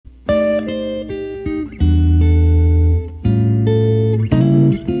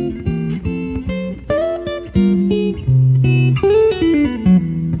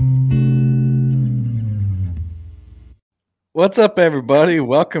What's up, everybody?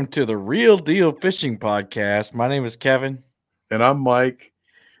 Welcome to the Real Deal Fishing Podcast. My name is Kevin, And I'm Mike.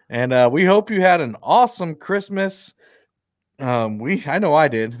 and we hope you had an awesome Christmas. I know I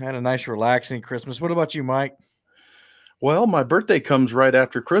did. I had a nice, relaxing Christmas. What about you, Mike? Well, my birthday comes right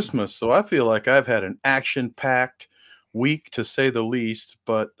after Christmas, so I feel like I've had an action-packed week to say the least.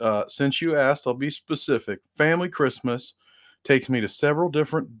 But since you asked, I'll be specific. Family Christmas takes me to several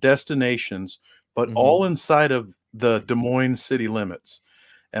different destinations, but Mm-hmm. all inside of the Des Moines city limits.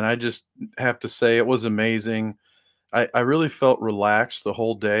 And I just have to say it was amazing. I really felt relaxed the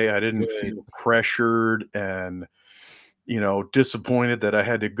whole day. I didn't Good. feel pressured and disappointed that I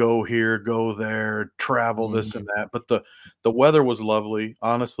had to go here, go there, travel this and Mhm. that. But the weather was lovely.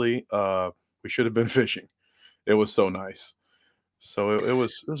 Honestly, we should have been fishing. It was so nice. So it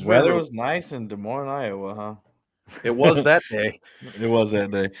was very Weather was nice in Des Moines, Iowa, it was huh? that day. It was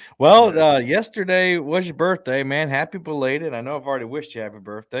that day. Well, Yeah. yesterday was your birthday, man. Happy belated. I know I've already wished you happy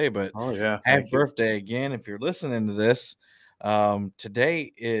birthday, but Oh yeah, happy thank you. birthday again if you're listening to this.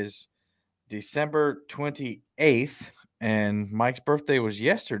 Today is December 28th, and Mike's birthday was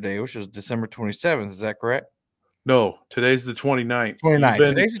yesterday, which was December 27th. Is that correct? No, today's the 29th. You've 29th.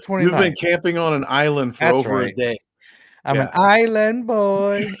 been Today's the you've been 29th. camping on an island for That's over a right. day. I'm an Yeah. island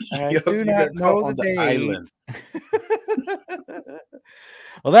boy. I Yep, do you got not caught know the on the island. dates.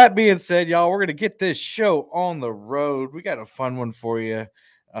 Well, that being said, y'all, we're going to get this show on the road. We got a fun one for you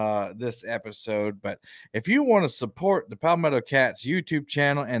this episode. But if you want to support the Palmetto Cats YouTube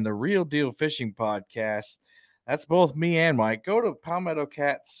channel and the Real Deal Fishing Podcast, that's both me and Mike. Go to Palmetto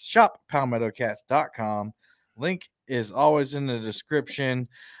Cats, shop palmettocats.com. Link is always in the description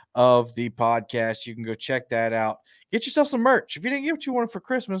of the podcast. You can go check that out. Get yourself some merch. If you didn't get what you wanted for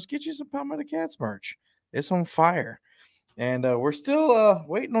Christmas, get you some Palmetto Cats merch. It's on fire. And we're still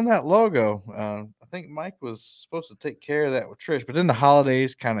waiting on that logo. I think Mike was supposed to take care of that with Trish, but then the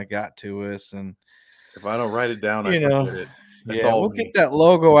holidays kind of got to us, and If I don't write it down, I you know, forget it. That's yeah, all we'll get me. that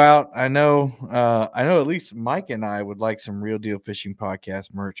logo out. I know. At least Mike and I would like some Real Deal Fishing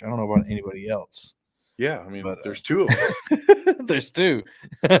Podcast merch. I don't know about anybody else, Yeah, I mean, but there's two of us. there's two.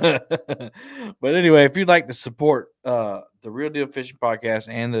 But anyway, if you'd like to support the Real Deal Fishing Podcast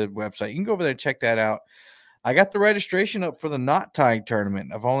and the website, you can go over there and check that out. I got the registration up for the knot tying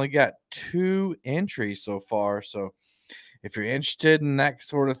tournament. I've only got 2 entries so far. So if you're interested in that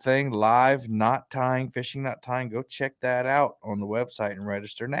sort of thing, live knot tying, fishing knot tying, go check that out on the website and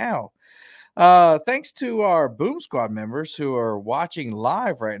register now. Thanks to our Boom Squad members who are watching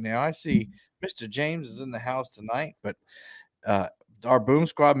live right now. I see Mr. James is in the house tonight, but uh, our Boom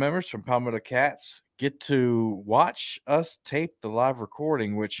Squad members from Palmetto Cats get to watch us tape the live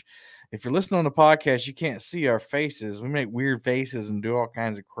recording, which if you're listening on the podcast, you can't see our faces. We make weird faces and do all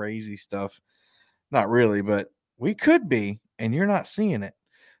kinds of crazy stuff. Not really, but we could be, and you're not seeing it.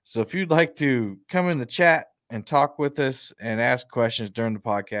 So if you'd like to come in the chat and talk with us and ask questions during the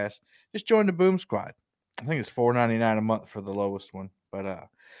podcast, just join the Boom Squad. I think it's $4.99 a month for the lowest one. But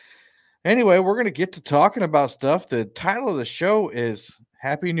anyway, we're gonna get to talking about stuff. The title of the show is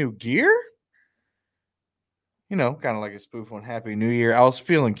Happy New Gear. You know, kind of like a spoof on Happy New Year. I was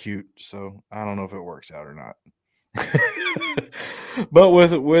feeling cute, so I don't know if it works out or not. But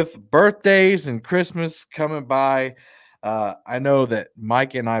with birthdays and Christmas coming by, I know that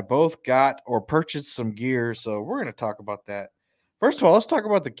Mike and I both got or purchased some gear, so we're going to talk about that. First of all, let's talk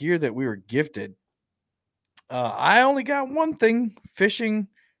about the gear that we were gifted. I only got one thing fishing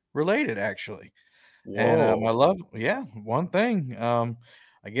related, actually, and Whoa. my love, yeah, one thing.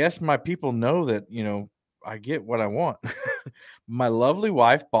 I guess my people know that I get what I want. My lovely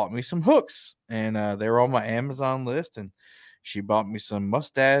wife bought me some hooks, and they were on my Amazon list, and she bought me some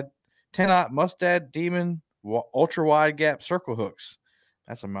Mustad 10-aught Mustad Demon ultra wide gap circle hooks.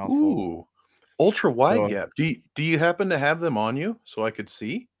 That's a mouthful. Ooh. Ultra wide So gap. Do you happen to have them on you so I could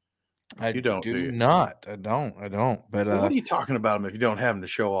see? I You don't, do do you? not. I don't. I don't. But Well, what are you talking about them if you don't have them to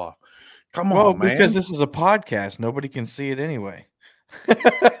show off? Come well, on, because man. this is a podcast, nobody can see it anyway.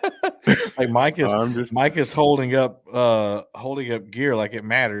 Like I'm just Mike is holding up gear like it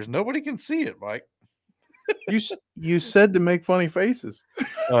matters. Nobody can see it, Mike. you said to make funny faces.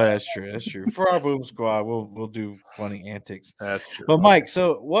 Oh, that's true. That's true. For our boom squad, we'll do funny antics. That's true. But Okay. Mike,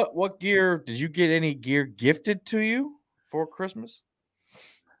 so what gear did you get? Any gear gifted to you for Christmas?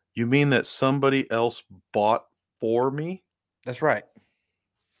 You mean that somebody else bought for me? That's right.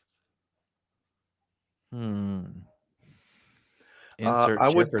 Hmm. Insert I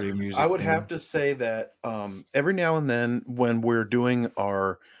would Jeopardy I music would have theme. to say that every now and then when we're doing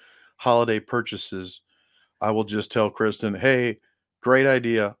our holiday purchases, I will just tell Kristen, "Hey, great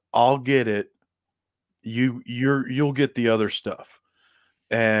idea. I'll get it. you'll get the other stuff.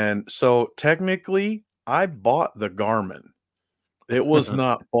 And so technically I bought the Garmin. It was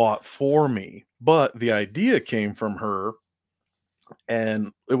not bought for me, but the idea came from her,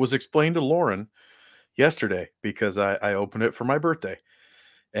 and it was explained to Lauren yesterday because I opened it for my birthday,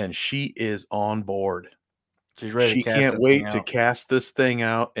 and she is on board. She's ready to She cast can't that thing wait to out. cast this thing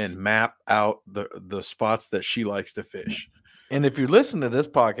out and map out the spots that she likes to fish. And if you listen to this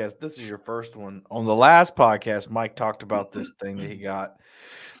podcast, this is your first one. On the last podcast, Mike talked about this thing that he got.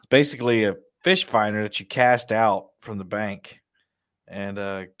 It's basically a fish finder that you cast out from the bank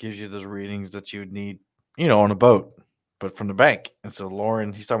and gives you those readings that you would need, on a boat, but from the bank. And so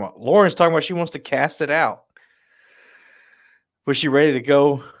Lauren's talking about she wants to cast it out. Was she ready to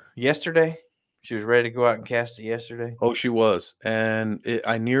go yesterday? She was ready to go out and cast it yesterday. Oh, she was, and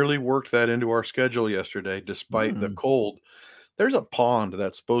I nearly worked that into our schedule yesterday, despite the cold. There's a pond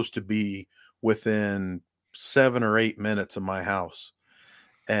that's supposed to be within 7 or 8 minutes of my house,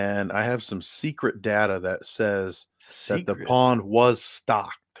 and I have some secret data that says that the pond was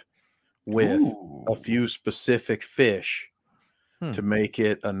stocked with a few specific fish to make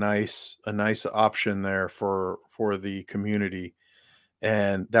it a nice option there for the community,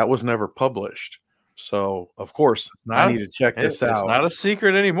 and that was never published. So, of course, I need to check this out. It's not a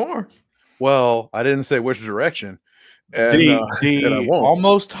secret anymore. Well, I didn't say which direction. And, and I won't.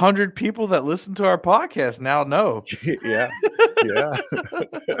 Almost 100 people that listen to our podcast now know. Yeah.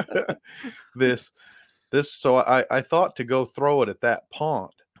 So I thought to go throw it at that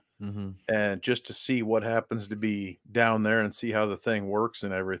pond and just to see what happens to be down there and see how the thing works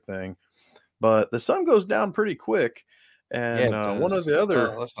and everything. But the sun goes down pretty quick. And one of the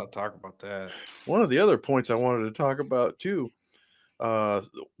other let's not talk about that. One of the other points I wanted to talk about too,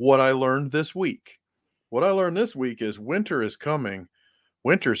 what I learned this week. What I learned this week is winter is coming.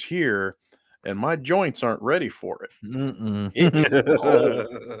 Winter's here, and my joints aren't ready for it. It is cold.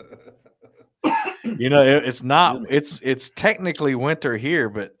 It's not. It's technically winter here,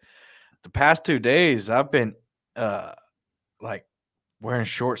 but the past 2 days I've been like wearing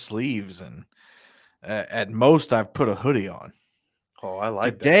short sleeves, and at most I've put a hoodie on. Oh, I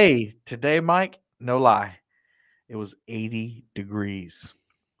like that. Today, Mike, no lie, it was 80 degrees.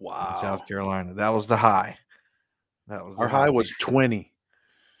 Wow. In South Carolina. That was the high. Our high was 20,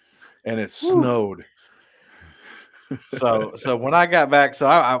 and it snowed. So when I got back,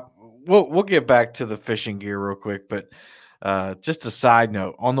 we'll get back to the fishing gear real quick, but just a side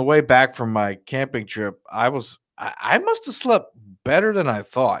note, on the way back from my camping trip, I must have slept better than I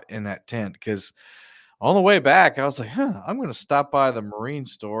thought in that tent, because on the way back, I was like, I'm going to stop by the marine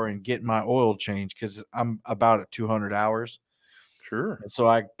store and get my oil changed, because I'm about at 200 hours. Sure. And so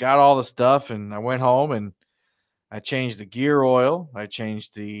I got all the stuff, and I went home and I changed the gear oil. I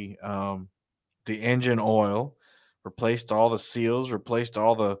changed the engine oil, replaced all the seals, replaced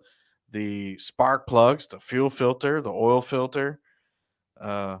all the spark plugs, the fuel filter, the oil filter.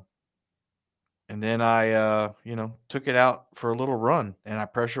 And then I, took it out for a little run, and I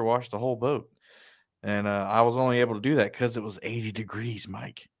pressure washed the whole boat. And I was only able to do that because it was 80 degrees,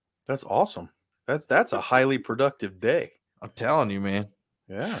 Mike. That's awesome. That's a highly productive day. I'm telling you, man.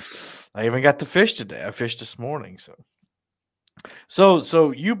 Yeah. I even got to fish today. I fished this morning.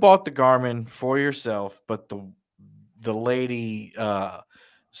 So you bought the Garmin for yourself, but the lady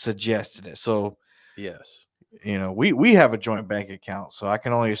suggested it. So yes, we have a joint bank account, so I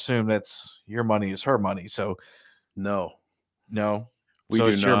can only assume that's your money is her money. So no, we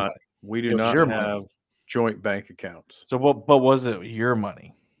do not. We do not have joint bank accounts. So but was it your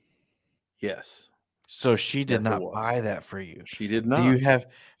money? Yes. So she did not buy that for you. She did not. Do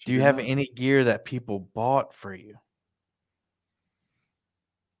you have any gear that people bought for you?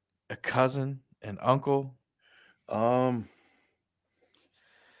 A cousin, an uncle?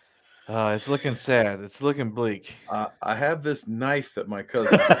 It's looking sad. It's looking bleak. I have this knife that my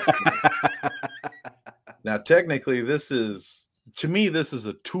cousin Now, technically, this is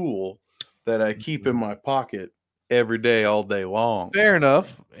a tool that I keep in my pocket every day, all day long. Fair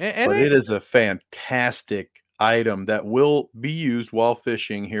enough. But it is a fantastic item that will be used while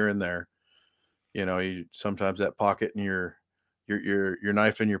fishing here and there. You sometimes that pocket in your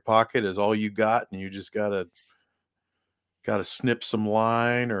knife in your pocket is all you got, and you just gotta snip some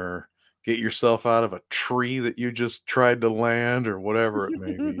line or get yourself out of a tree that you just tried to land or whatever it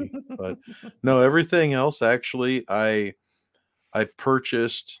may be. But no, everything else actually I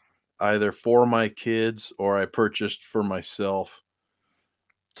purchased either for my kids or I purchased for myself.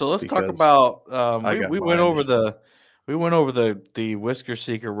 So let's talk about we went over the Whisker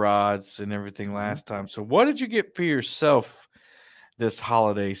Seeker rods and everything last time. So what did you get for yourself this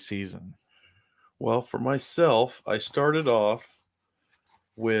holiday season? Well, for myself, I started off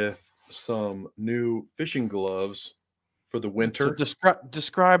with some new fishing gloves for the So winter.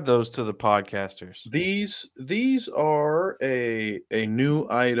 describe those to the podcasters. These are a new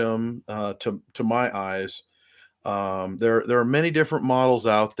item to my eyes. There are many different models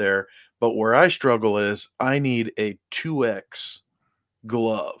out there, but where I struggle is I need a 2X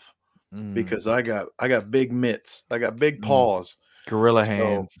glove Mm, because I got big mitts. I got big mm. paws. Gorilla So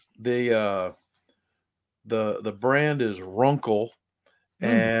hands. the brand is Runkle, Mm.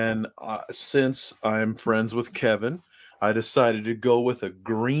 and since I'm friends with Kevin, I decided to go with a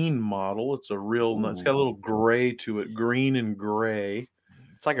green model. It's a real it's got a Ooh. little gray to it, green and gray.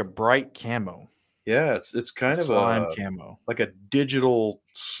 It's like a bright camo, Yeah, it's kind of slime a camo. like a digital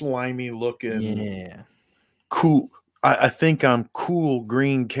slimy looking Yeah. cool. I think I'm cool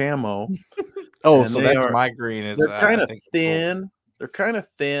green camo, Oh, and so that's my green is they're kind I of think cool. thin. They're kind of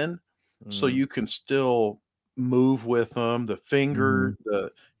thin, so Mm, you can still move with them. The finger, mhm,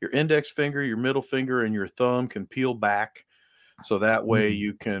 your index finger, your middle finger, and your thumb can peel back, so that way mm.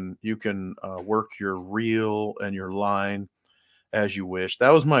 you can work your reel and your line as you wish.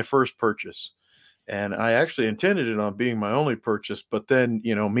 That was my first purchase, and I actually intended it on being my only purchase, but then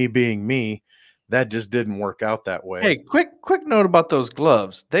me being me, that just didn't work out that way. Hey, quick note about those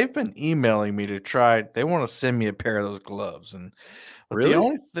gloves. They've been emailing me to try. They want to send me a pair of those gloves, and but the Really?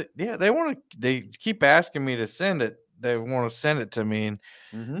 only yeah, they keep asking me to send it. They want to send it to me, and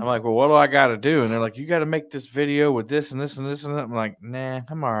Hmm. I'm like, well, what do I got to do? And they're like, you got to make this video with this and this and this and that. I'm like, nah,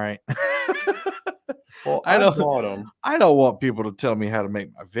 I'm all right. Well, I don't I don't want people to tell me how to make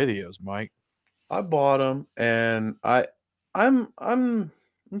my videos, Mike. I bought them, and I'm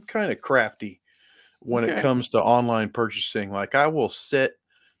kind of crafty when it Okay. comes to online purchasing. Like I will set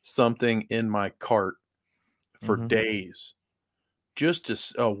something in my cart for Hmm. days, just to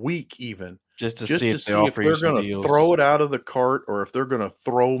a week even, Just to just see to if they see if offer you they're some gonna deals. throw it out of the cart or if they're gonna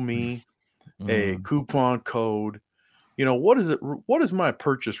throw me a Mm. coupon code. What does my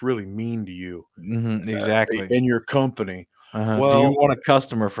purchase really mean to you Exactly. in your company? Do you Well, want a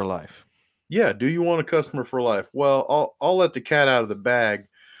customer for life? yeah, do you want a customer for life? Well, I'll let the cat out of the bag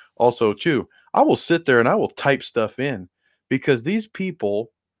also too. I will sit there and I will type stuff in because these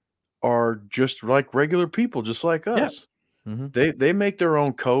people are just like regular people, just like Yeah. us. Hmm. They make their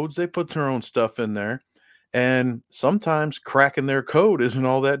own codes, they put their own stuff in there, and sometimes cracking their code isn't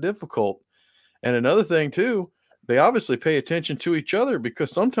all that difficult. And another thing too, they obviously pay attention to each other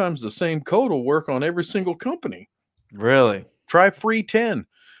because sometimes the same code will work on every single company. Really? Try free 10.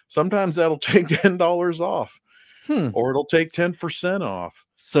 Sometimes that'll take $10 off Hmm. or it'll take 10% off.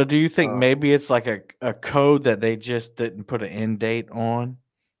 So do you think Uh, maybe it's like a code that they just didn't put an end date on,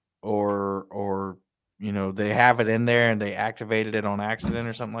 or they have it in there and they activated it on accident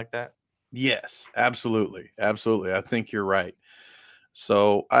or something like that? yes, absolutely. Absolutely. I think you're right.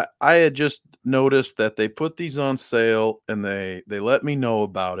 So I had just noticed that they put these on sale and they let me know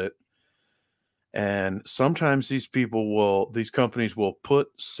about it. And sometimes these companies will put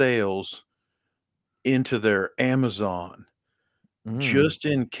sales into their Amazon. Mm, Just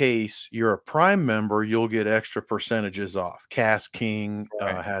in case you're a Prime member, you'll get extra percentages off. Cast King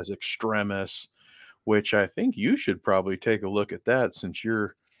right. has Extremis, which I think you should probably take a look at that since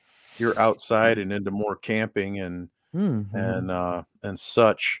you're outside and into more camping Mhm. and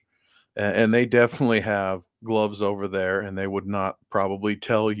such. And they definitely have gloves over there, and they would not probably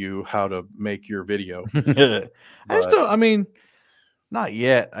tell you how to make your video. But I mean, not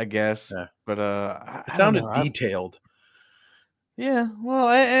yet, I guess, yeah, but it I don't know. sounded detailed. Yeah, well,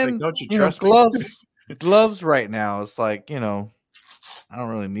 Like, and don't you trust me? gloves right now. It's like I don't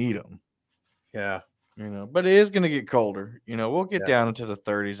really need them. Yeah, But it is going to get colder. We'll get yeah. down into the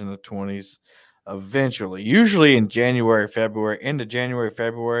 30s and the 20s eventually. Usually in January, February, into January,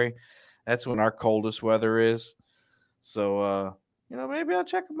 February. That's when our coldest weather is. So, maybe I'll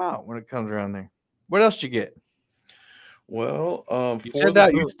check them out when it comes around there. What else did you get? Well, You for said the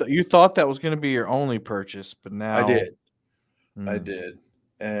that bird, you thought that was going to be your only purchase, but I now, did. I mm, did.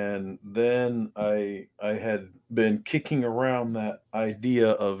 And then I had been kicking around that idea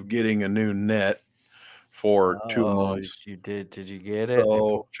of getting a new net for 2 oh, months. you did. Did you get it? Did you pull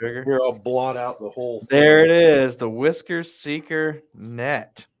So the trigger? here I'll blot out the whole There thing. it is, the Whisker Seeker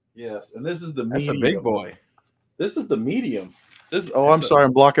net. Yes, and this is the That's a big medium. boy. This is the medium. I'm It's a sorry,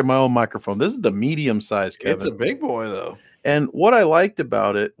 I'm blocking my own microphone. This is the medium size, it's a Kevin. big boy though. And what I liked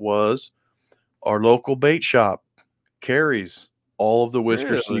about it was our local bait shop carries all of the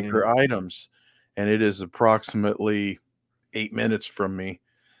Whisker Really? Seeker items, and it is approximately 8 minutes from me.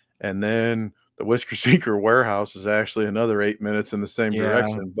 And then The Whisker Seeker warehouse is actually another 8 minutes in the same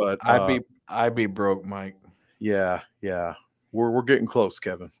direction. But I'd be broke, Mike. yeah. We're getting close,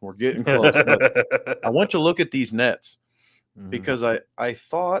 Kevin. We're getting close. But I want you to look at these nets because I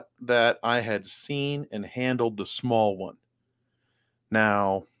thought that I had seen and handled the small one.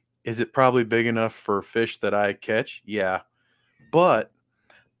 Now, is it probably big enough for fish that I catch? Yeah. But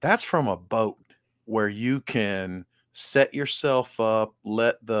that's from a boat where you can set yourself up,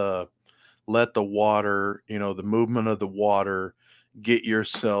 let the water, the movement of the water, get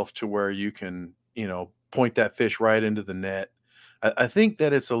yourself to where you can, point that fish right into the net. I think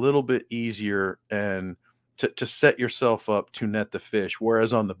that it's a little bit easier and to set yourself up to net the fish.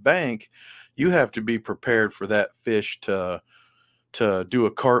 Whereas on the bank, you have to be prepared for that fish to do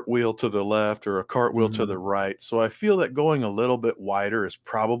a cartwheel to the left or a cartwheel to the right. So I feel that going a little bit wider is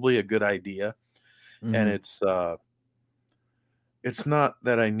probably a good idea. And it's not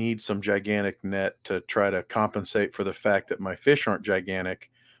that I need some gigantic net to try to compensate for the fact that my fish aren't gigantic.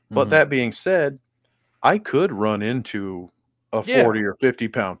 But that being said, I could run into a 40 or 50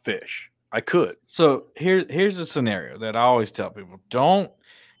 pound fish. I could. So here's a scenario that I always tell people. Don't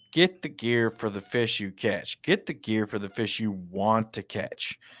get the gear for the fish you catch. Get the gear for the fish you want to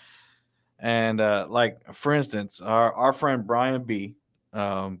catch. And like for instance, our friend Brian B.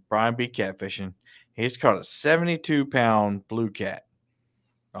 Catfishing, he's caught a 72-pound blue cat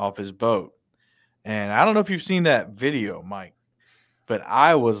off his boat. And I don't know if you've seen that video, Mike, but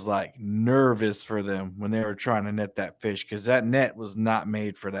I was like nervous for them when they were trying to net that fish because that net was not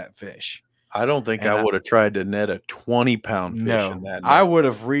made for that fish. I don't think I would have tried to net a 20-pound fish in that net. I would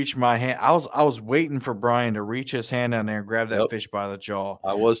have reached my hand. I was waiting for Brian to reach his hand down there and grab that fish by the jaw.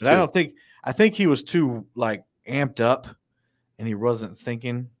 I was too. I think he was too like amped up and he wasn't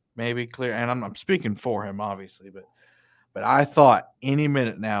thinking maybe clear. And I'm speaking for him, obviously, but I thought any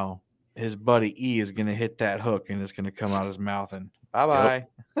minute now his buddy E is going to hit that hook and it's going to come out his mouth and bye-bye.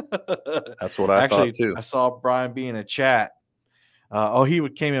 Yep. That's what I thought too. I saw Brian be in a chat. He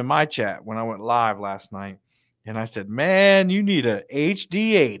came in my chat when I went live last night. And I said, man, you need a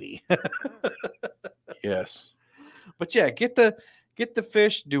HD 80. Yes. But yeah, get the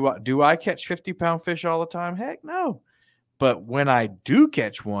fish. Do I catch 50-pound fish all the time? Heck no. But when I do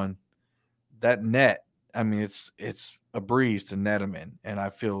catch one, that net, I mean, it's a breeze to net them in. And I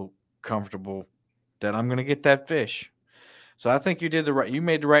feel comfortable that I'm going to get that fish. So I think you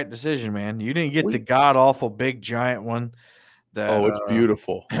made the right decision, man. You didn't get the god awful big giant one. It's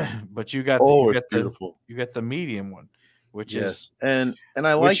beautiful. But you got it's beautiful. You got the medium one, which is and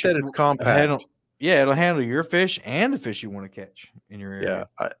I like that it's compact. It'll handle your fish and the fish you want to catch in your area.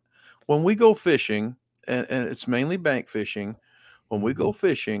 Yeah, when we go fishing, and it's mainly bank fishing. When we go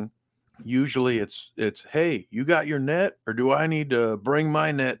fishing, usually it's hey, you got your net, or do I need to bring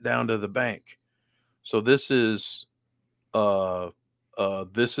my net down to the bank? So this is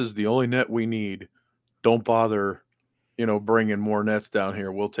the only net we need. Don't bother, bringing more nets down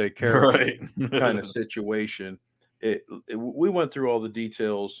here. We'll take care of it kind of situation. We went through all the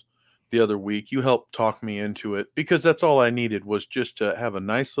details the other week. You helped talk me into it because that's all I needed was just to have a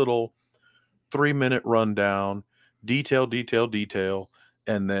nice little 3-minute rundown, detail.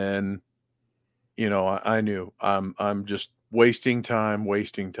 And then, I knew I'm just wasting time.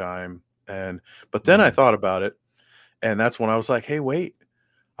 But then I thought about it. And that's when I was like, hey, wait,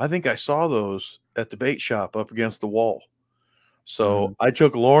 I think I saw those at the bait shop up against the wall. So I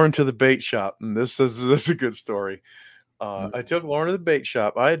took Lauren to the bait shop, and this is a good story. I took Lauren to the bait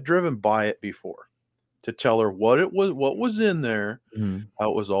shop. I had driven by it before to tell her what was in there.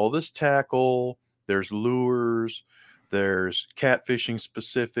 How it was all this tackle. There's lures. There's catfishing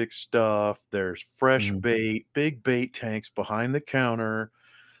specific stuff. There's fresh bait, big bait tanks behind the counter.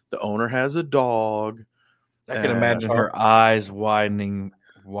 The owner has a dog. I can imagine her eyes widening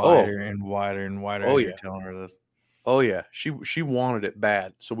wider and wider and wider as you're telling her this. Oh yeah, she wanted it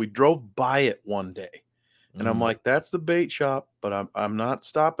bad. So we drove by it one day, and I'm like, "That's the bait shop, but I'm not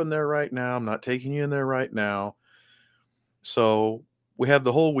stopping there right now. I'm not taking you in there right now." So we have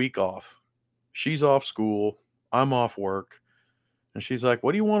the whole week off. She's off school. I'm off work, and she's like,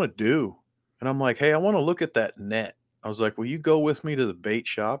 "What do you want to do?" And I'm like, "Hey, I want to look at that net." I was like, "Will you go with me to the bait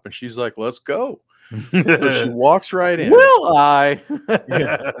shop?" And she's like, "Let's go." So she walks right in. Will I?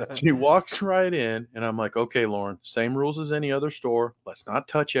 She walks right in, and I'm like, okay, Lauren, same rules as any other store. Let's not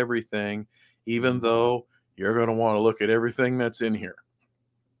touch everything, even though you're going to want to look at everything that's in here.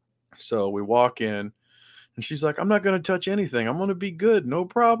 So we walk in, and she's like, I'm not going to touch anything. I'm going to be good. No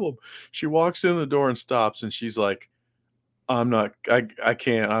problem. She walks in the door and stops, and she's like, I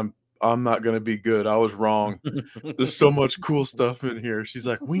can't. I'm not going to be good. I was wrong. There's so much cool stuff in here. She's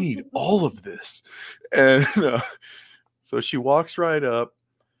like, we need all of this. And so she walks right up.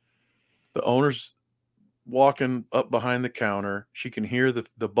 The owner's walking up behind the counter. She can hear the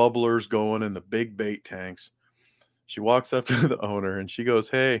bubblers going in the big bait tanks. She walks up to the owner and she goes,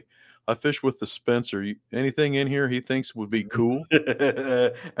 hey, I fish with the Spencer. Anything in here he thinks would be cool?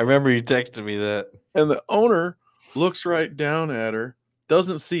 I remember you texted me that. And the owner looks right down at her,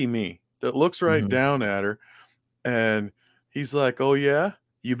 doesn't see me, that looks right down at her. And he's like, oh, yeah,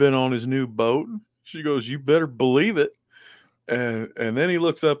 you been on his new boat? She goes, you better believe it. And then he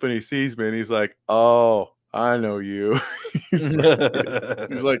looks up and he sees me and he's like, oh, I know you. he's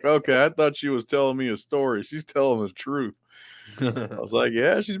like, okay, I thought she was telling me a story. She's telling the truth. I was like,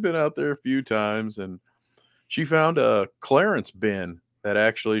 yeah, she's been out there a few times. And she found a Clarence bin that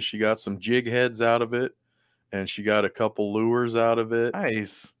actually she got some jig heads out of it. And she got a couple lures out of it.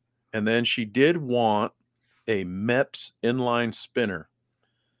 Nice. And then she did want a Mepps inline spinner.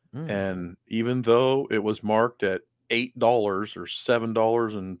 And even though it was marked at $8 or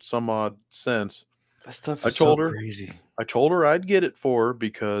 $7 and some odd cents, that stuff is so crazy. I told her I'd get it for her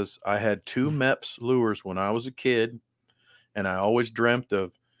because I had 2 Mepps lures when I was a kid, and I always dreamt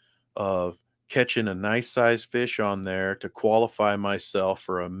of catching a nice size fish on there to qualify myself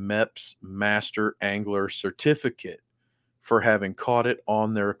for a Mepps Master Angler certificate for having caught it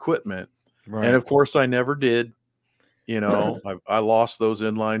on their equipment. Right. And of course I never did. You know, I lost those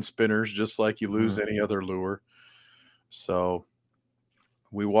inline spinners just like you lose any other lure. So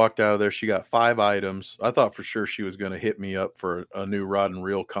we walked out of there. She got 5 items. I thought for sure she was going to hit me up for a new rod and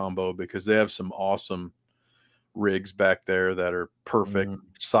reel combo because they have some awesome rigs back there that are perfect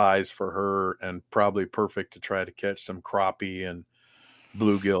size for her and probably perfect to try to catch some crappie and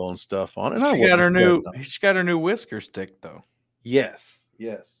bluegill and stuff on. And she got her new whisker stick though. Yes,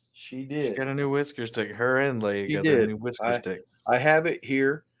 she did. She got a new whisker stick. Her and Leigh got a new whisker stick. I have it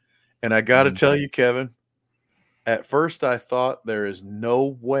here, and I got to tell you, Kevin, at first I thought there is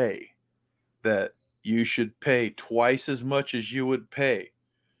no way that you should pay twice as much as you would pay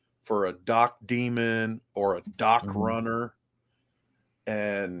for a Doc Demon or a Doc Runner.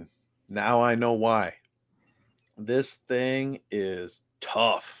 And now I know why. This thing is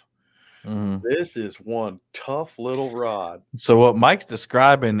tough. This is one tough little rod. So what Mike's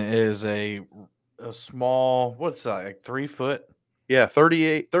describing is a small, what's that, like 3 foot? Yeah,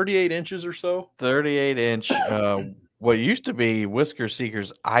 38 inches or so. 38-inch, what used to be Whisker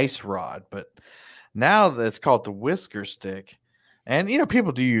Seeker's ice rod, but now that's called the whisker stick. And, you know,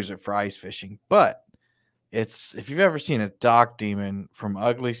 people do use it for ice fishing, but it's, if you've ever seen a Doc Demon from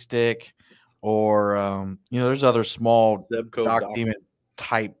Ugly Stick or, you know, there's other small Doc Demon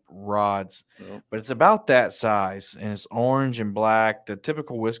type rods, but it's about that size and it's orange and black, the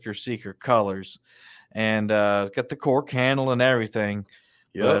typical Whisker Seeker colors, and it's got the cork handle and everything.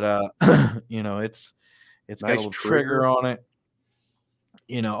 But you know, it's got a little trigger on it,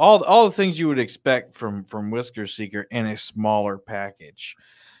 you know, all the things you would expect from Whisker Seeker in a smaller package.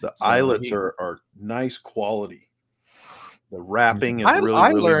 The eyelets are nice quality. The wrapping is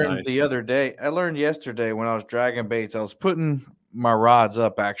really learned nice. The other day, I learned yesterday when I was dragging baits, I was putting my rods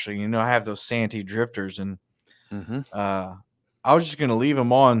up, actually. You know, I have those Santee drifters, and I was just going to leave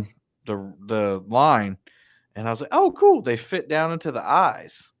them on the line, and I was like, oh, cool. They fit down into the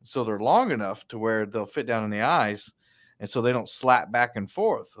eyes. So they're long enough to where they'll fit down in the eyes, and so they don't slap back and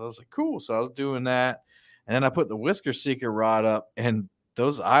forth. I was like, cool. So I was doing that, and then I put the Whisker Seeker rod up, and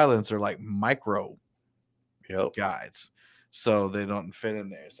those islands are like micro guides, so they don't fit in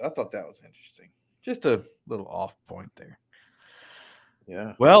there. So I thought that was interesting. Just a little off point there.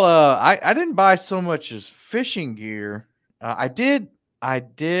 Yeah. Well, I didn't buy so much as fishing gear. I did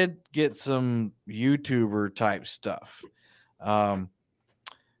get some YouTuber type stuff. I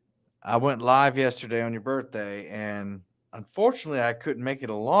went live yesterday on your birthday, and unfortunately I couldn't make it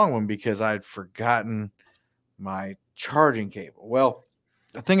a long one because I'd forgotten my charging cable. Well,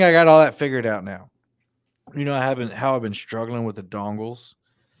 I think I got all that figured out now. You know, how I've been struggling with the dongles.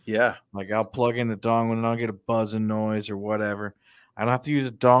 Yeah. Like I'll plug in the dongle and I'll get a buzzing noise or whatever. I don't have to use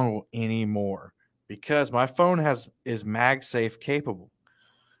a dongle anymore because my phone is MagSafe capable.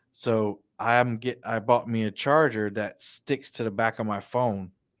 So I bought me a charger that sticks to the back of my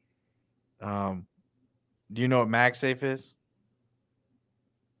phone. Do you know what MagSafe is?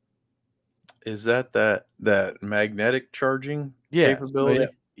 Is that magnetic charging capability?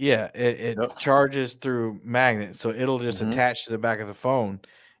 Yeah, it charges through magnet, so it'll just attach to the back of the phone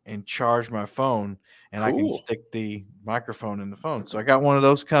and charge my phone, and I can stick the microphone in the phone. So I got one of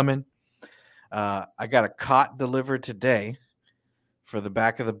those coming. I got a cot delivered today for the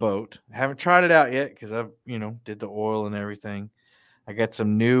back of the boat. I haven't tried it out yet because I've, did the oil and everything. I got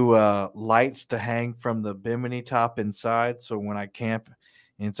some new lights to hang from the bimini top inside. So when I camp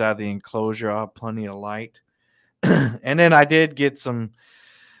inside the enclosure, I'll have plenty of light. And then I did get some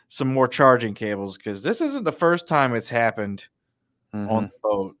more charging cables because this isn't the first time it's happened on the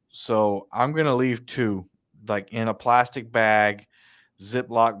boat. So I'm going to leave 2, like in a plastic bag,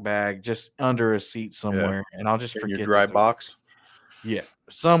 Ziploc bag, just under a seat somewhere. And I'll just forget your dry box. Yeah,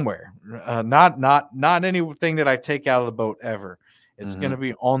 somewhere. Not anything that I take out of the boat ever. It's going to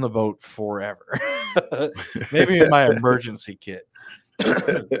be on the boat forever. Maybe in my emergency kit.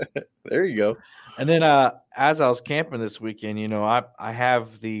 There you go. And then as I was camping this weekend, I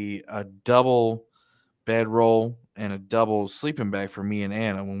have the double bedroll and a double sleeping bag for me and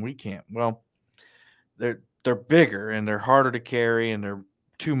Anna when we camp. Well, they're bigger and they're harder to carry and they're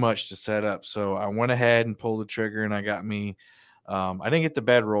too much to set up. So I went ahead and pulled the trigger and I got me I didn't get the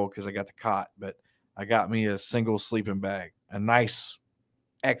bedroll because I got the cot, but I got me a single sleeping bag, a nice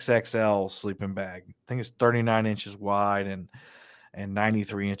XXL sleeping bag. I think it's 39 inches wide and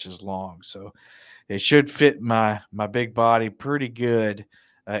 93 inches long. So it should fit my big body pretty good.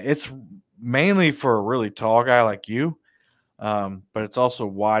 It's mainly for a really tall guy like you, but it's also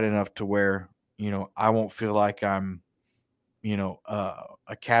wide enough to where, I won't feel like I'm,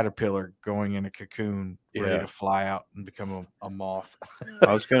 a caterpillar going in a cocoon ready to fly out and become a moth.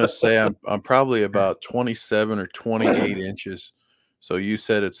 I was going to say I'm probably about 27 or 28 inches. So you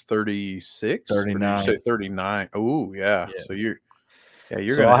said it's 36? 39. Or did you say 39? Oh, yeah. So you're so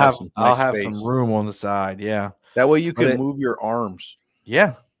going to have some nice I'll have space. some room on the side. Yeah. That way you can move your arms.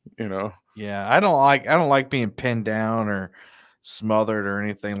 Yeah. Yeah. I don't like being pinned down or smothered or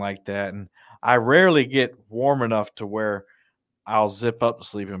anything like that. And I rarely get warm enough to where I'll zip up the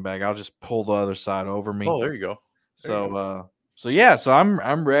sleeping bag. I'll just pull the other side over me. Oh, there you go. So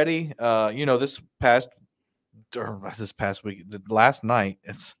I'm ready. This past week, the last night,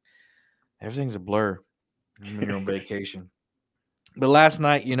 everything's a blur when you're on vacation. But last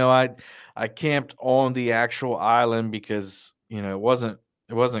night, I camped on the actual island because it wasn't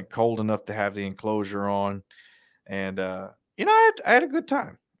cold enough to have the enclosure on, and I had a good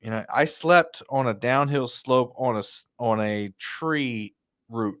time. I slept on a downhill slope on a tree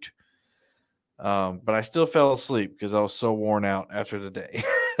root, but I still fell asleep because I was so worn out after the day.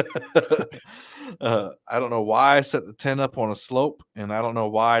 I don't know why I set the tent up on a slope, and I don't know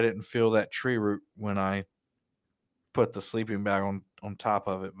why I didn't feel that tree root when I put the sleeping bag on top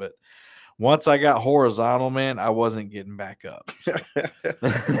of it. But once I got horizontal, man, I wasn't getting back up. So.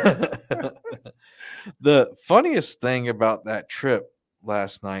 The funniest thing about that trip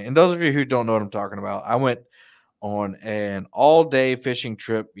last night, and those of you who don't know what I'm talking about, I went on an all-day fishing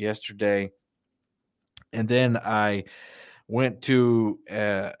trip yesterday, and then I went to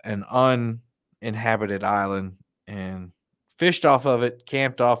an uninhabited island and fished off of it,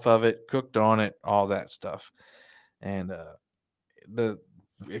 camped off of it, cooked on it, all that stuff. And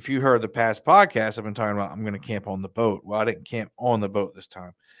if you heard the past podcast, I've been talking about I'm going to camp on the boat. Well, I didn't camp on the boat this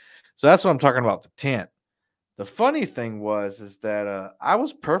time. So that's what I'm talking about, the tent. The funny thing is that I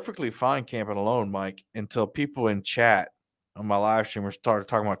was perfectly fine camping alone, Mike, until people in chat on my live stream started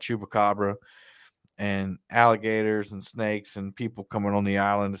talking about chupacabra and alligators and snakes and people coming on the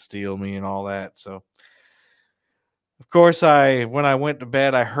island to steal me and all that. So, of course, when I went to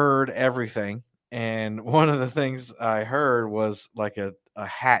bed, I heard everything. And one of the things I heard was like a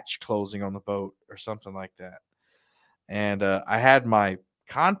hatch closing on the boat or something like that. And I had my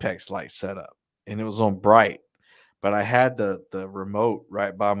Conpex light set up and it was on bright, but I had the remote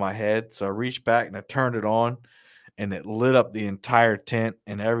right by my head. So I reached back and I turned it on and it lit up the entire tent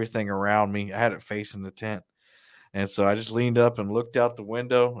and everything around me. I had it facing the tent. And so I just leaned up and looked out the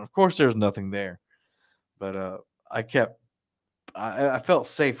window. And of course, there's nothing there. But I felt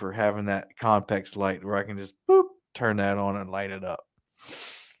safer having that Conpex light where I can just turn that on and light it up.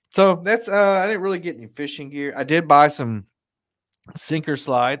 So that's I didn't really get any fishing gear. I did buy some sinker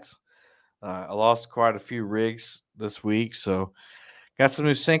slides. I lost quite a few rigs this week, so got some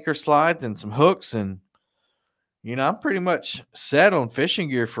new sinker slides and some hooks, and I'm pretty much set on fishing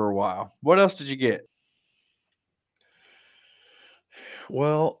gear for a while. What else did you get?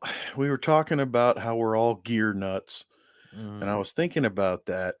 Well, we were talking about how we're all gear nuts. And I was thinking about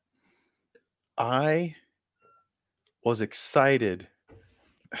that. I was excited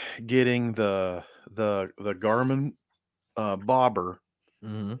getting the Garmin bobber,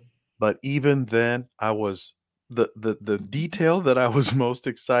 but even then, I was the detail that I was most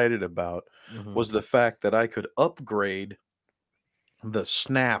excited about was the fact that I could upgrade the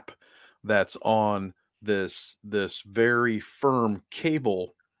snap that's on this very firm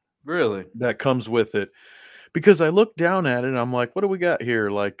cable Really? that comes with it, because I looked down at it and I'm like, what do we got here?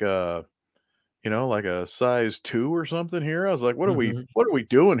 Like like a size 2 or something here. I was like, Mhm. what are we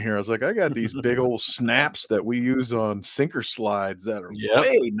doing here? I was like, I got these big old snaps that we use on sinker slides that are Yep.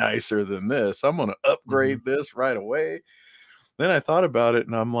 way nicer than this. I'm gonna upgrade Mhm. this right away. Then I thought about it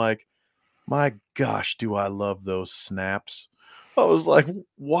and I'm like, my gosh, do I love those snaps? I was like,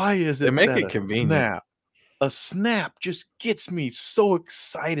 why is They it make that it convenient. a snap just gets me so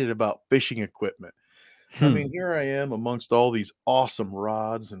excited about fishing equipment? I Hmm. mean, here I am amongst all these awesome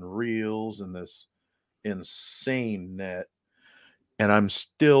rods and reels and this insane net, and I'm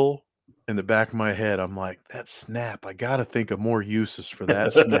still in the back of my head, I'm like, that snap, I gotta think of more uses for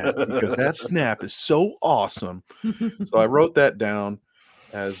that snap because that snap is so awesome. So I wrote that down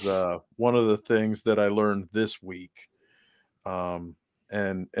as one of the things that I learned this week. Um,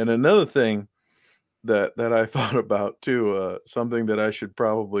 and another thing that I thought about too, something that I should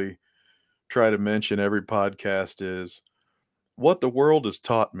probably try to mention every podcast is what the world has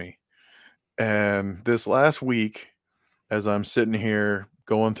taught me. And this last week, as I'm sitting here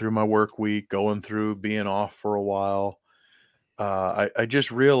going through my work week, going through being off for a while, I just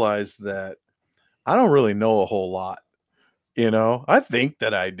realized that I don't really know a whole lot. I think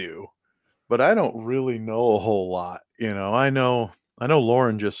that I do, but I don't really know a whole lot. I know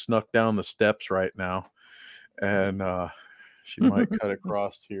Lauren just snuck down the steps right now, and she might cut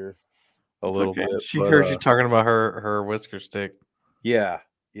across here a It's little okay. bit, She but heard you talking about her whisker stick. yeah,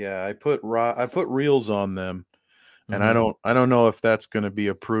 yeah, I put reels on them. And I Mhm. don't know if that's gonna be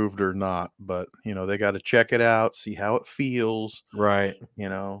approved or not, but, they gotta check it out, see how it feels, Right.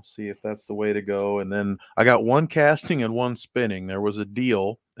 see if that's the way to go, and then I got 1 casting and 1 spinning. There was a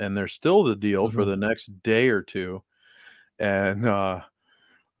deal, and there's still the deal for Mhm. the next day or 2, and,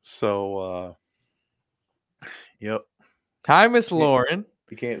 so, yep. Hi, Miss You Lauren.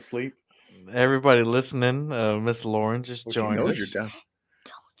 you can't sleep? Everybody listening, Miss Lauren just Well, she joined knows you're us. down.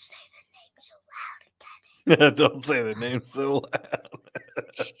 Don't say the name so loud.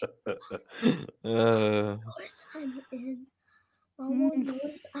 Notice I'm in. No one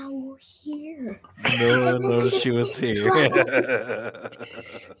noticed I was here. No one noticed she was here.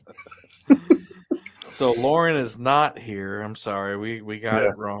 So Lauren is not here. I'm sorry. We got Yeah.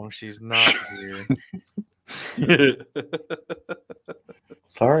 it wrong. She's not here.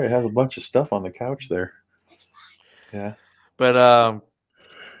 Sorry, I have a bunch of stuff on the couch there. Yeah. But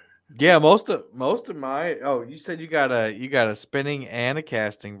yeah, most of my you said you got a spinning and a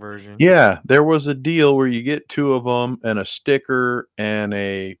casting version. Yeah, there was a deal where you get 2 of them and a sticker and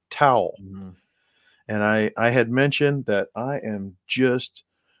a towel. Mhm. And I had mentioned that I am just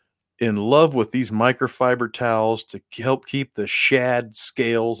in love with these microfiber towels to help keep the shad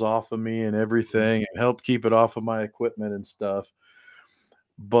scales off of me and everything and help keep it off of my equipment and stuff.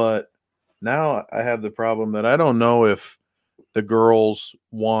 But now I have the problem that I don't know if the girls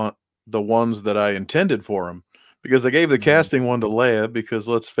want the ones that I intended for them, because I gave the Mhm. casting one to Leia because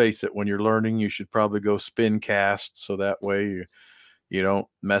let's face it, when you're learning, you should probably go spin cast so that way you don't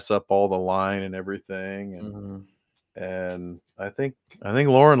mess up all the line and everything. Mhm. And I think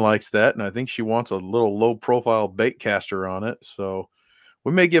Lauren likes that, and I think she wants a little low profile bait caster on it. So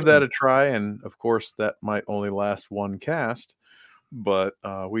we may give that a try, and of course that might only last 1 cast, but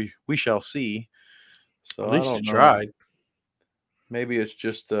we shall see. At So I least you don't know. tried. Maybe it's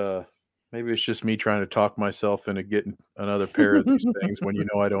just me trying to talk myself into getting another pair of these things when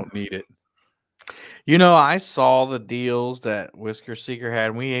I don't need it. I saw the deals that Whisker Seeker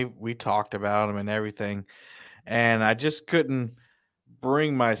had. We talked about them and everything, and I just couldn't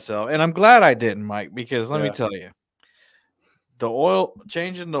bring myself. And I'm glad I didn't, Mike, because let me Yeah. tell you,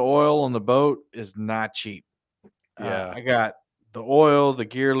 changing the oil on the boat is not cheap. Yeah. I got the oil, the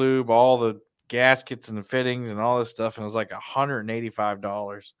gear lube, all the gaskets and the fittings and all this stuff, and it was like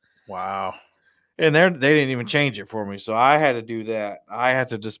 $185. Wow. And they didn't even change it for me, so I had to do that. I had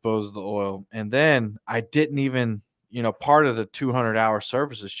to dispose of the oil, and then I didn't even, part of the 200-hour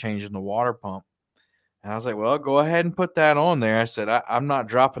service is changing the water pump. And I was like, well, go ahead and put that on there. I said, I'm not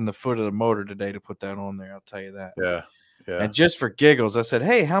dropping the foot of the motor today to put that on there. I'll tell you that. Yeah. Yeah. And just for giggles, I said,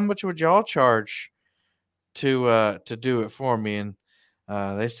 hey, how much would y'all charge to do it for me?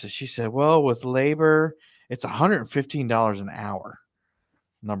 And she said, well, with labor, it's $115 an hour.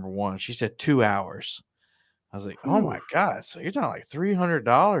 Number one. She said 2 hours. I was like, oh Whew. my God. So you're talking like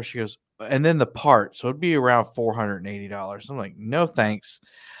 $300. She goes, and then the part. So it'd be around $480. I'm like, no, thanks.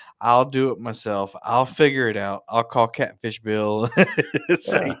 I'll do it myself. I'll figure it out. I'll call Catfish Bill and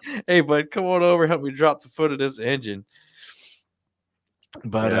say, hey, bud, come on over. Help me drop the foot of this engine.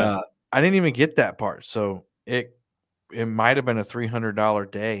 But Yeah. I didn't even get that part. So it might have been a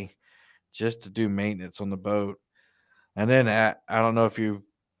 $300 day just to do maintenance on the boat. And then I don't know if you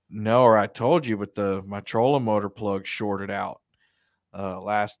know or I told you, but my trolling motor plug shorted out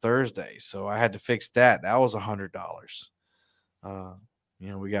last Thursday, so I had to fix that. That was $100.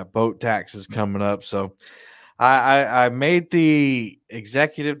 We got boat taxes coming up, so I made the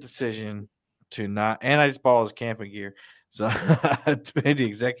executive decision to not, and I just bought his camping gear, so I made the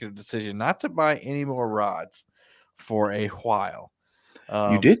executive decision not to buy any more rods for a while.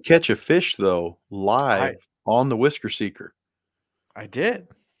 You did catch a fish though, live on the Whisker Seeker. I did.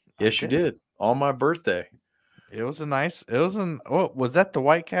 Yes, you did. On my birthday. It was was that the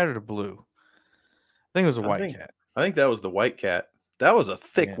white cat or the blue? I think it was a white cat. I think that was the white cat. That was a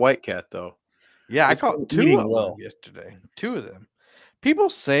thick white cat though. Yeah, I caught two of them yesterday. Two of them. People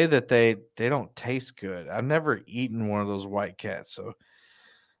say that they don't taste good. I've never eaten one of those white cats. So,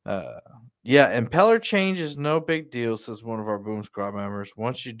 impeller change is no big deal, says one of our Boom Squad members.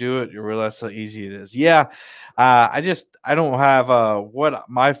 Once you do it, you realize how easy it is. Yeah, I don't have what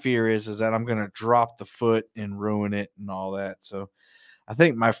my fear is that I'm going to drop the foot and ruin it and all that. So, I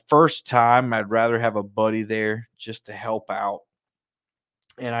think my first time, I'd rather have a buddy there just to help out.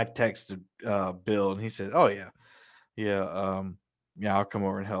 And I texted Bill, and he said, "Oh yeah, I'll come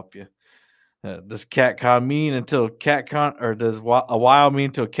over and help you." Does CatCon mean until CatCon, or does a while mean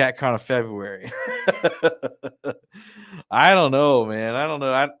until CatCon of February? I don't know, man. I don't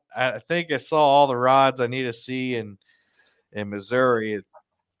know. I think I saw all the rods I need to see in Missouri.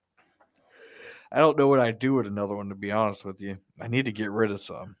 I don't know what I'd do with another one, to be honest with you. I need to get rid of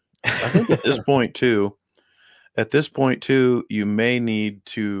some. I think at this point too, you may need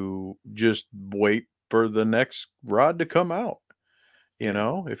to just wait for the next rod to come out. You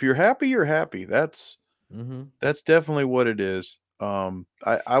know, if you're happy, you're happy. That's definitely what it is.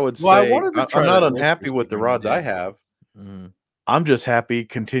 I would say I'm not unhappy with the rods I have. Mm-hmm. I'm just happy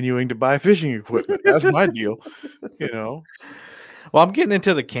continuing to buy fishing equipment. That's my deal. You know. Well, I'm getting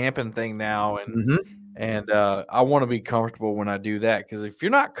into the camping thing now, and I want to be comfortable when I do that. Because if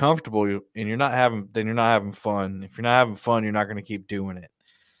you're not comfortable and you're not having fun. If you're not having fun, you're not going to keep doing it.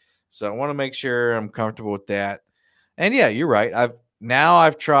 So I want to make sure I'm comfortable with that. And yeah, you're right. I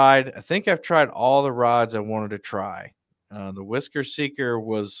think I've tried all the rods I wanted to try. The Whisker Seeker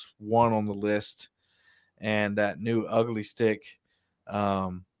was one on the list, and that new Ugly Stick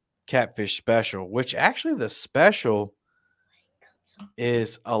Catfish Special, which actually the special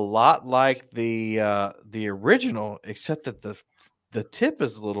is a lot like the original, except that the tip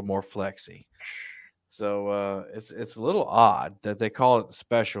is a little more flexy. So it's a little odd that they call it the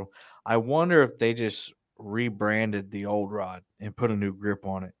special. I wonder if they just rebranded the old rod and put a new grip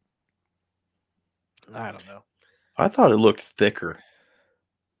on it. I don't know. I thought it looked thicker.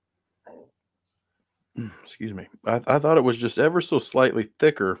 Excuse me. I thought it was just ever so slightly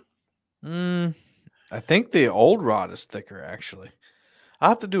thicker. I think the old rod is thicker, actually. I'll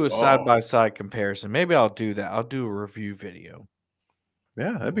have to do a side-by-side comparison. Maybe I'll do that. I'll do a review video.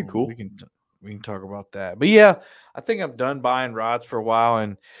 Yeah, that'd be cool. We can talk about that. But yeah, I think I'm done buying rods for a while.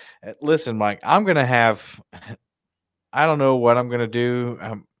 And listen, Mike, I'm going to have – I don't know what I'm going to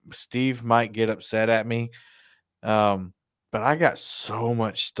do. Steve might get upset at me. But I got so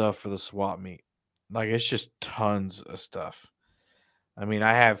much stuff for the swap meet. Like, it's just tons of stuff. I mean,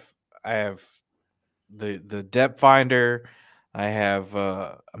 I have the depth finder. I have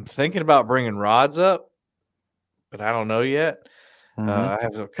I'm thinking about bringing rods up, but I don't know yet. I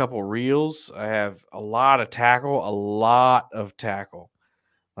have a couple reels. I have a lot of tackle,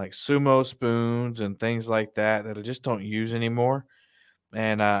 like sumo spoons and things like that I just don't use anymore.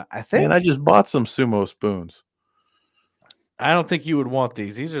 And I think, and I just bought some sumo spoons. I don't think you would want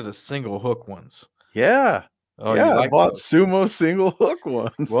these. These are the single hook ones. Yeah. Oh, yeah, I bought sumo single hook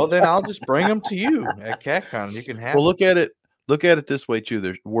ones. Well, then I'll just bring them to you at CatCon. You can have. Well, look at it this way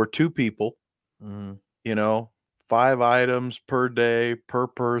too. We're two people. Mm-hmm. You know, 5 items per day per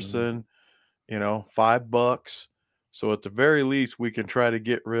person. You know, $5. So at the very least, we can try to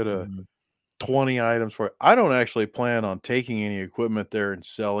get rid of 20 items for it. I don't actually plan on taking any equipment there and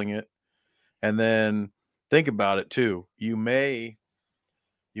selling it. And then think about it too. You may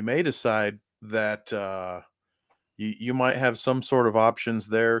decide that you might have some sort of options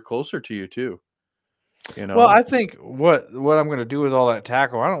there closer to you too. You know. Well, I think what I'm going to do with all that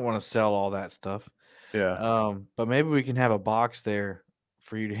tackle, I don't want to sell all that stuff. Yeah. But maybe we can have a box there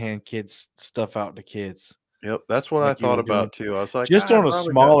for you to hand kids stuff out to kids. Yep, that's what I thought about too. I was like, just on a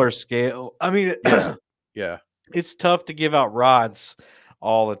smaller scale. I mean, yeah, it's tough to give out rods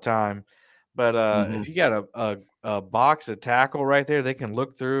all the time, but if you got a box of tackle right there. They can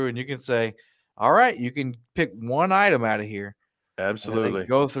look through and you can say, all right, you can pick one item out of here. And then they Absolutely. can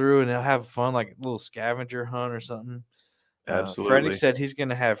go through and they'll have fun, like a little scavenger hunt or something. Freddie Absolutely. said he's going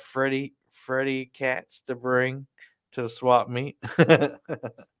to have Freddy cats to bring to the swap meet.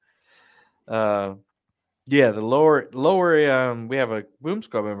 Yeah, the lower, we have a Boom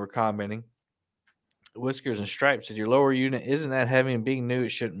Squad member commenting. Whiskers and Stripes said your lower unit isn't that heavy, and being new, it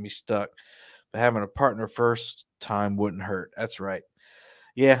shouldn't be stuck. But having a partner first time wouldn't hurt. That's right.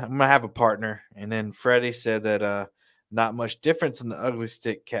 Yeah, I'm gonna have a partner. And then Freddie said that not much difference in the Ugly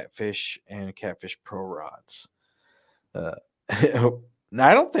Stick Catfish and Catfish Pro rods. I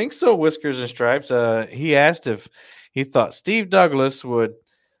don't think so, Whiskers and Stripes. He asked if he thought Steve Douglas would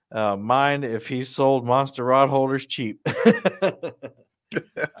mind if he sold monster rod holders cheap.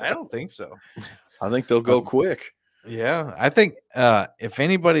 I don't think so. I think they'll go quick. Yeah, I think if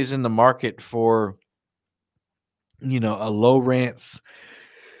anybody's in the market for, a Lowrance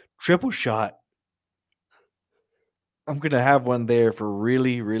triple shot, I'm gonna have one there for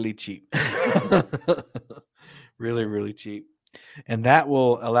really, really cheap. Really, really cheap. And that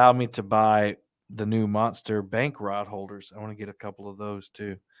will allow me to buy the new Monster bank rod holders. I want to get a couple of those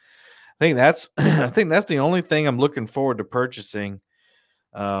too. I think that's the only thing I'm looking forward to purchasing.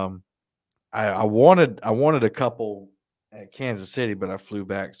 I wanted a couple at Kansas City, but I flew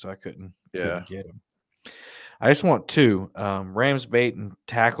back, so I couldn't get them. I just want two. Rams Bait and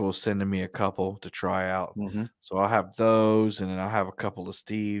Tackle is sending me a couple to try out, so I'll have those, and then I'll have a couple of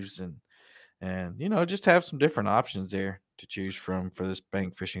Steves, and just have some different options there to choose from for this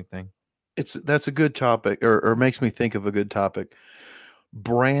bank fishing thing. That's a good topic, or makes me think of a good topic.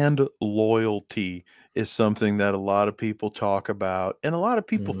 Brand loyalty is something that a lot of people talk about, and a lot of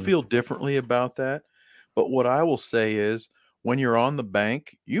people feel differently about that. But what I will say is, when you're on the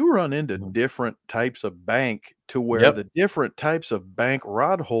bank, you run into different types of bank to where the different types of bank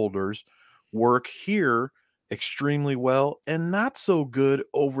rod holders work here extremely well and not so good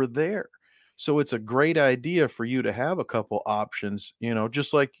over there. So it's a great idea for you to have a couple options,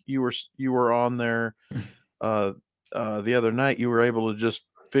 just like you were on there the other night. You were able to just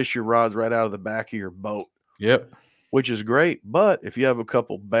fish your rods right out of the back of your boat. Yep. Which is great. But if you have a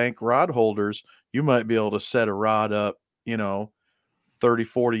couple bank rod holders, you might be able to set a rod up, 30,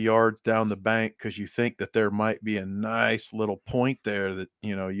 40 yards down the bank because you think that there might be a nice little point there that,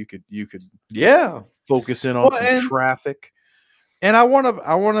 you could focus in on some traffic. And I want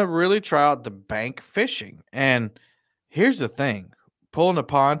to really try out the bank fishing. And here's the thing. Pulling a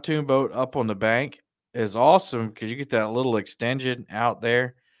pontoon boat up on the bank is awesome because you get that little extension out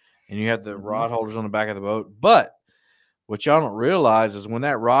there and you have the rod holders on the back of the boat. But what y'all don't realize is when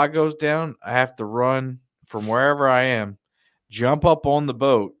that rod goes down, I have to run from wherever I am, jump up on the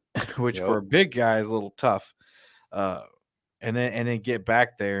boat, which for a big guy is a little tough, and then get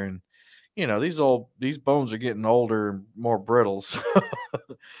back there. And these bones are getting older and more brittle. So.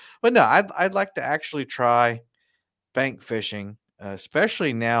 But no, I'd like to actually try bank fishing,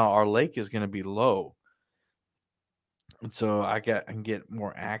 especially now our lake is going to be low, and so I can get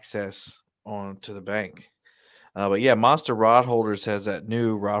more access on to the bank. But yeah, Monster Rod Holders has that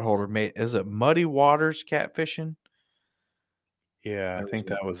new rod holder made. Is it Muddy Waters Catfishing? Yeah, I think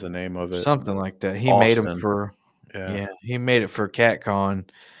that was the name of it. Something like that. He made them for he made it for CatCon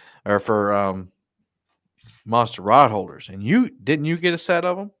or for Monster Rod Holders. And you get a set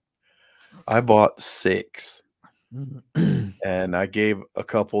of them? I bought 6. And I gave a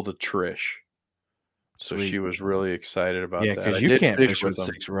couple to Trish. So she was really excited about that. Yeah, because you can't fish with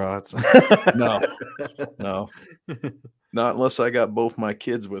 6 rods. No. Not unless I got both my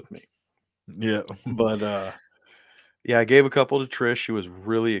kids with me. Yeah. But I gave a couple to Trish. She was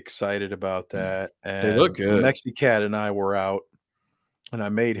really excited about that. And they look good. Mexicat and I were out, and I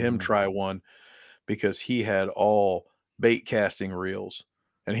made him try one because he had all bait casting reels,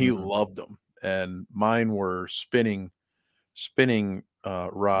 and he loved them. And mine were spinning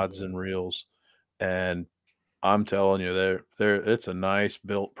rods and reels. And I'm telling you, it's a nice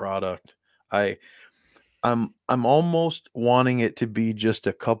built product. I'm almost wanting it to be just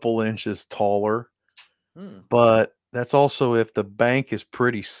a couple inches taller, but that's also if the bank is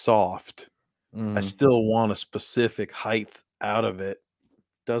pretty soft. I still want a specific height out of it.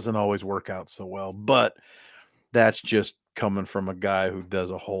 Doesn't always work out so well, but that's just coming from a guy who does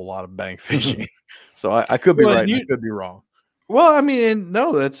a whole lot of bank fishing. So I could be right, and I could be wrong. Well, I mean,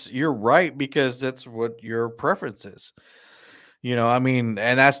 no, you're right because that's what your preference is. And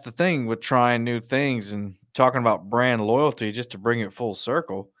that's the thing with trying new things and talking about brand loyalty, just to bring it full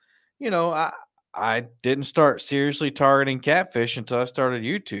circle. I didn't start seriously targeting catfish until I started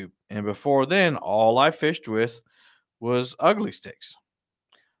YouTube. And before then, all I fished with was Ugly Sticks.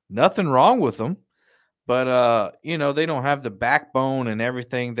 Nothing wrong with them, but they don't have the backbone and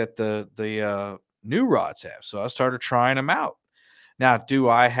everything that the new rods have. So I started trying them out. Now,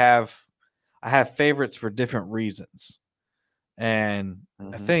 I have favorites for different reasons. And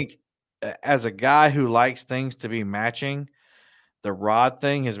I think as a guy who likes things to be matching, the rod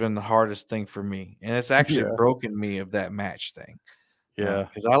thing has been the hardest thing for me. And it's actually broken me of that match thing. Yeah.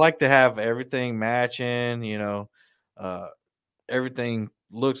 Because I like to have everything matching, everything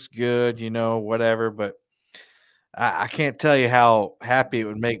looks good, whatever. But I can't tell you how happy it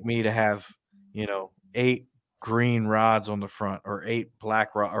would make me to have, 8 green rods on the front or 8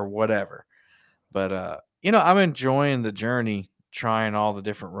 black rod or whatever. But I'm enjoying the journey, trying all the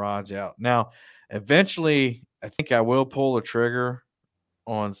different rods out. Now, eventually, I think I will pull the trigger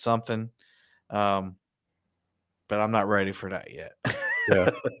on something, but I'm not ready for that yet.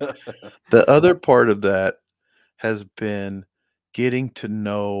 Yeah. The other part of that has been getting to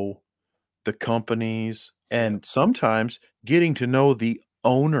know the companies and sometimes getting to know the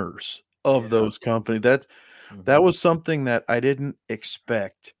owners of those companies. That was something that I didn't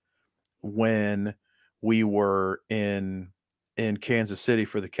expect when we were in Kansas City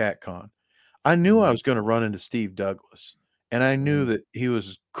for the CatCon. I knew I was going to run into Steve Douglas, and I knew that he was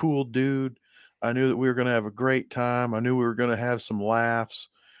a cool dude. I knew that we were going to have a great time. I knew we were going to have some laughs,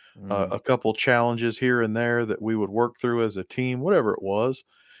 a couple challenges here and there that we would work through as a team, whatever it was.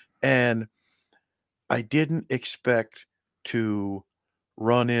 And I didn't expect to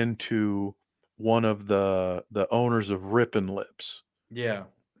run into one of the owners of Rippin' Lips. Yeah.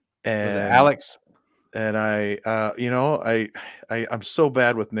 And was it Alex? And I'm so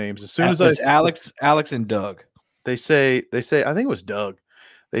bad with names. As soon as it's Alex and Doug. They say, I think it was Doug.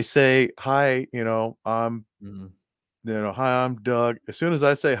 They say, hi, I'm, hi, I'm Doug. As soon as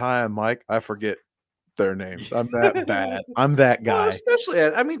I say, hi, I'm Mike, I forget their names. I'm that bad. I'm that guy. Well,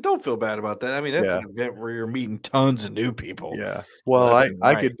 especially, don't feel bad about that. That's an event where you're meeting tons of new people. Yeah. Well,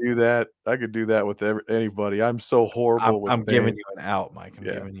 I could do that. I could do that with anybody. I'm so horrible with I'm names. Giving you an out, Mike. I'm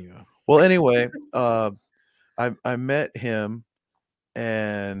giving you a... Well, anyway, I met him,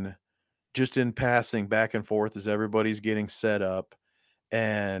 and just in passing back and forth as everybody's getting set up.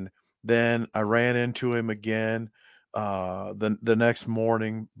 And then I ran into him again the next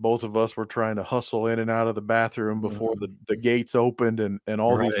morning. Both of us were trying to hustle in and out of the bathroom before the gates opened and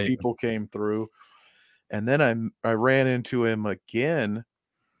all these people came through. And then I ran into him again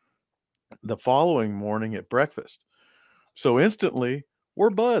the following morning at breakfast. So instantly we're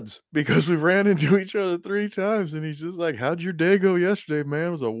buds because we ran into each other 3 times, and he's just like, how'd your day go yesterday, man?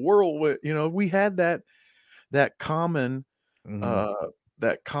 It was a whirlwind. We had that common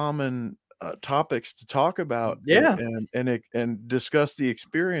topics to talk about and discuss the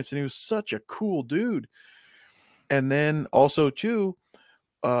experience. And he was such a cool dude. And then also too,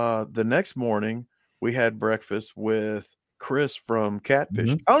 the next morning we had breakfast with Chris from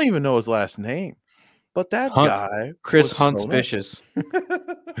Catfish. I don't even know his last name, but that guy, Chris Hunts Fishes.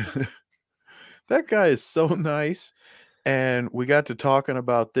 That guy is so nice. And we got to talking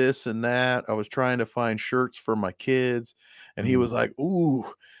about this and that. I was trying to find shirts for my kids, and he was like, ooh,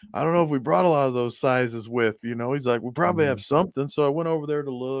 I don't know if we brought a lot of those sizes with, he's like, we probably have something. So I went over there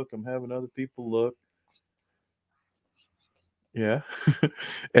to look. I'm having other people look. Yeah.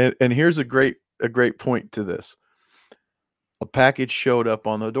 and here's a great point to this. A package showed up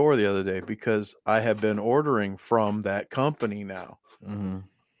on the door the other day because I have been ordering from that company now.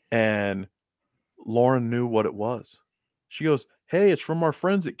 And Lauren knew what it was. She goes, hey, it's from our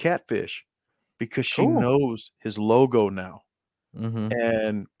friends at Catfish, because she knows his logo now.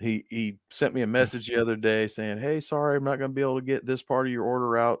 And he sent me a message the other day saying, hey, sorry, I'm not going to be able to get this part of your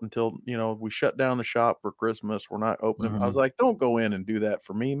order out until, we shut down the shop for Christmas. We're not opening. I was like, don't go in and do that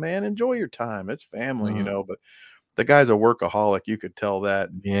for me, man. Enjoy your time. It's family, but the guy's a workaholic. You could tell that.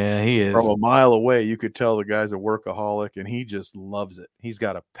 Yeah, he is. From a mile away, you could tell the guy's a workaholic, and he just loves it. He's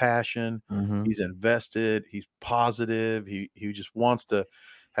got a passion. He's invested. He's positive. He just wants to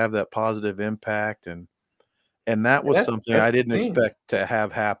have that positive impact. And that was something I didn't expect to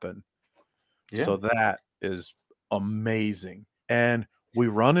have happen. Yeah. So that is amazing. And we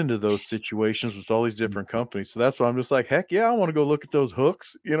run into those situations with all these different companies. So that's why I'm just like, heck yeah, I want to go look at those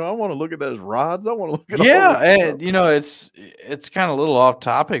hooks. I want to look at those rods. I want to look at all and it's kind of a little off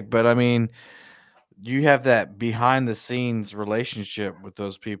topic, but you have that behind the scenes relationship with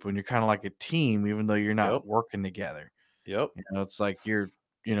those people, and you're kind of like a team, even though you're not working together. Yep. It's like you're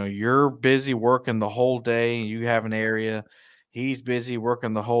busy working the whole day. You have an area. He's busy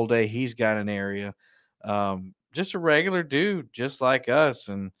working the whole day. He's got an area. Just a regular dude, just like us.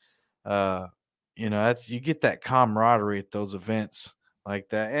 And, That's you get that camaraderie at those events like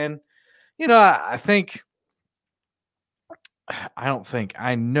that. And I think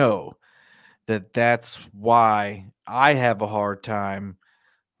I know that that's why I have a hard time,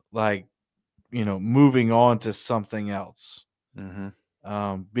 like, moving on to something else.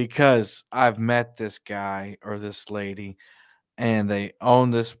 Mm-hmm. Because I've met this guy or this lady and they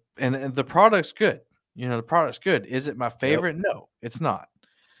own this, and the product's good. The product's good. Is it my Yep. favorite? No, it's not.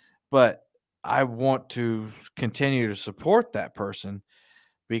 But I want to continue to support that person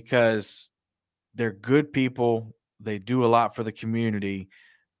because they're good people. They do a lot for the community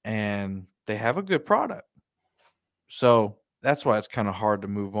and they have a good product. So that's why it's kind of hard to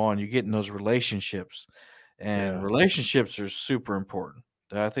move on. You get in those relationships, and Yeah. relationships are super important.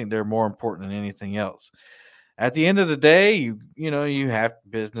 I think they're more important than anything else. At the end of the day, you have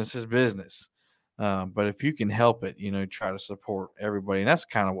business is business. But if you can help it, try to support everybody. And that's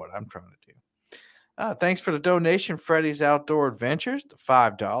kind of what I'm trying to do. Thanks for the donation, Freddy's Outdoor Adventures, the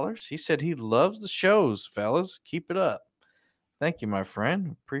 $5. He said he loves the shows, fellas. Keep it up. Thank you, my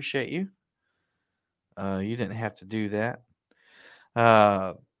friend. Appreciate you. You didn't have to do that.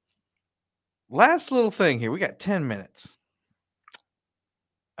 Last little thing here. We got 10 minutes.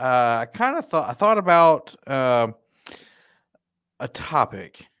 I thought about a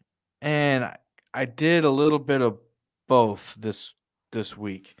topic, and I did a little bit of both this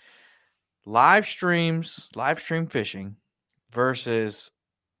week. Live stream fishing versus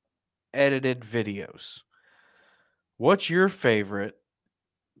edited videos. What's your favorite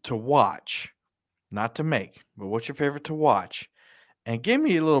to watch? Not to make, but what's your favorite to watch? And give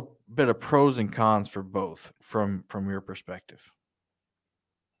me a little bit of pros and cons for both from your perspective.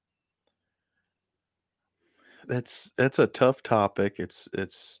 That's a tough topic.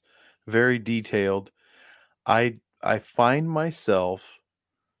 It's very detailed. I find myself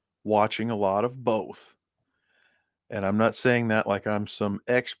watching a lot of both. And I'm not saying that like I'm some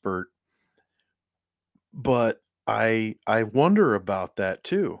expert, but I wonder about that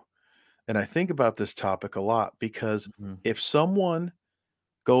too. And I think about this topic a lot because Mhm. if someone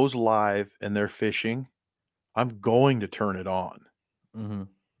goes live and they're fishing, I'm going to turn it on. Mhm.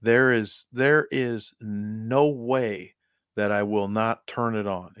 There is no way that I will not turn it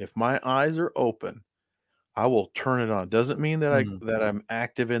on. If my eyes are open, I will turn it on. Doesn't mean that Mhm. I'm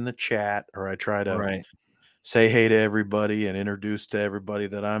active in the chat or I try to Right. say hey to everybody and introduce to everybody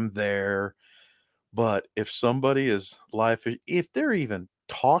that I'm there. But if somebody is live, if they're even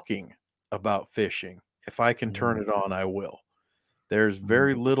talking about fishing, if I can turn Mhm. it on, I will. There's Mhm.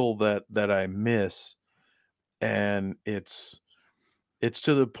 very little that I miss, and it's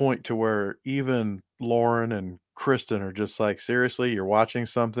to the point to where even Lauren and Kristen are just like, seriously, you're watching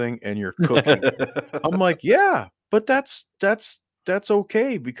something and you're cooking. I'm like, yeah, but that's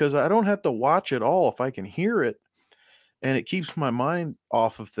okay because I don't have to watch it all if I can hear it, and it keeps my mind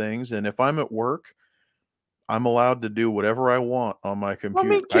off of things. And if I'm at work, I'm allowed to do whatever I want on my Well, I computer.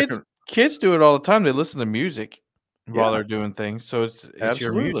 mean, I can, kids do it all the time. They listen to music while yeah, they're doing things, so it's your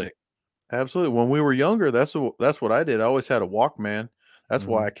absolutely, music. absolutely. When we were younger, that's what I did. I always had a Walkman. That's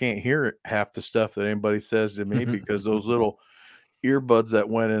why I Mhm. can't hear it, half the stuff that anybody says to me because those little earbuds that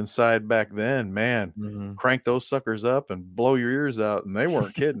went inside back then, man, Mhm. crank those suckers up and blow your ears out, and they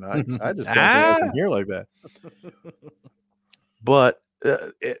weren't kidding. I just don't think I Ah. can hear like that. But,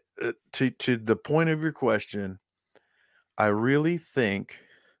 to the point of your question, I really think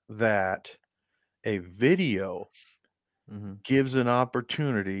that a video Mhm. gives an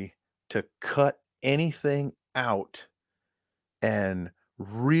opportunity to cut anything out and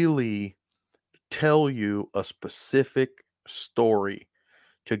really tell you a specific story,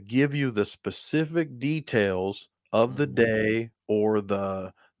 to give you the specific details of the Mhm. day or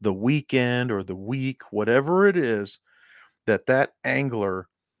the weekend or the week, whatever it is that that angler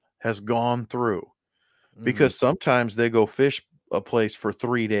has gone through. Mhm. Because sometimes they go fish a place for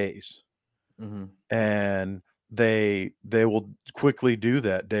 3 days Mhm. and they will quickly do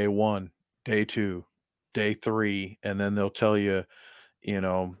that day 1, day 2, day 3, and then they'll tell you, in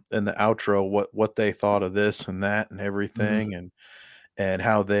the outro what they thought of this and that and Mhm. everything and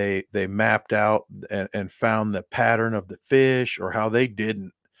how they mapped out and found the pattern of the fish or how they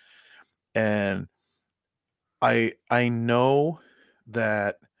didn't. And I know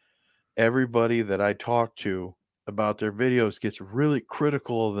that everybody that I talk to about their videos gets really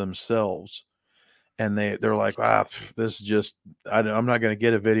critical of themselves, and they're like, this is just I'm not going to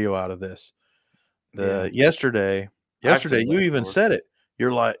get a video out of this. Yeah. The yesterday I've said yesterday that you even before. said it.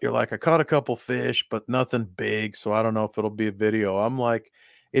 You're like I caught a couple fish, but nothing big, so I don't know if it'll be a video. I'm like,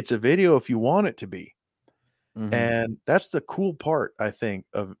 it's a video if you want it to be. Mhm. And that's the cool part, I think,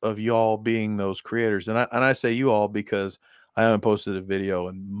 of y'all being those creators. And I say you all because I haven't posted a video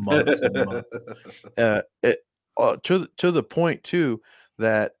in months and months. It to the point too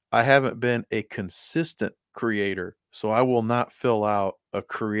that I haven't been a consistent creator, so I will not fill out a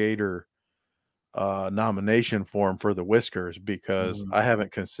creator nomination form for the Whiskers because Mhm. I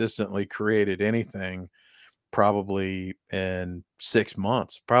haven't consistently created anything probably in 6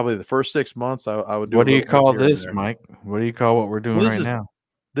 months. Probably the first 6 months I would do What a do you little bit call here and this, there. Mike? What do you call what we're doing Well, right now?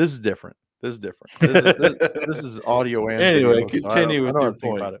 this is different. This is different. This is audio and Anyway, video, so continue I with don't your have to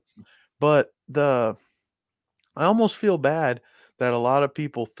think point. about it. But I almost feel bad that a lot of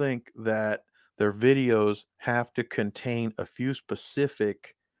people think that their videos have to contain a few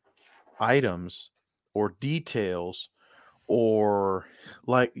specific items or details or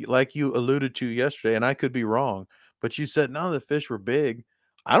like you alluded to yesterday, and I could be wrong, but you said none of the fish were big.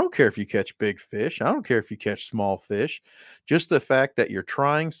 I don't care if you catch big fish. I don't care if you catch small fish. Just the fact that you're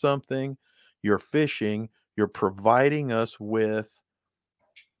trying something, you're fishing, you're providing us with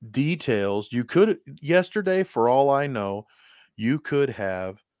details. You could yesterday, for all I know, you could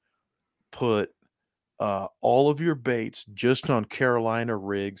have put all of your baits just on Carolina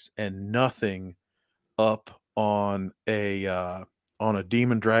rigs and nothing up on a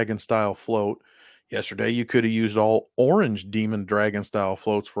Demon Dragon style float. Yesterday, you could have used all orange Demon Dragon style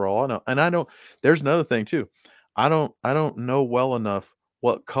floats for all I know. And I don't. There's another thing too. I don't know well enough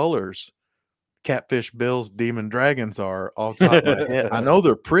what colors Catfish Bill's Demon Dragons are off the top of my head. I know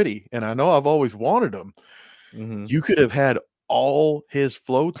they're pretty, and I know I've always wanted them. Mhm. You could have had all his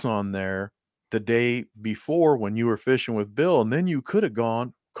floats on there the day before when you were fishing with Bill, and then you could have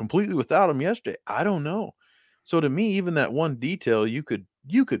gone completely without him yesterday. I don't know. So to me, even that one detail, you could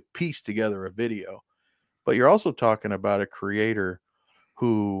piece together a video. But you're also talking about a creator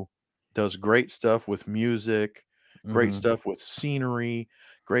who does great stuff with music, great Mhm. stuff with scenery,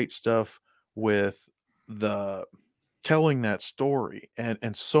 great stuff with the telling that story.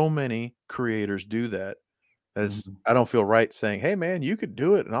 And so many creators do that. As Mhm. I don't feel right saying, "Hey man, you could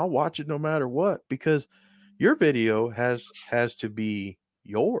do it and I'll watch it no matter what," because your video has to be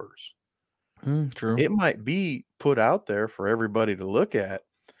yours. True. It might be put out there for everybody to look at,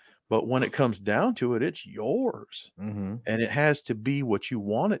 but when it comes down to it, it's yours. Mhm. And it has to be what you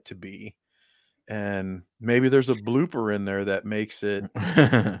want it to be. And maybe there's a blooper in there that makes it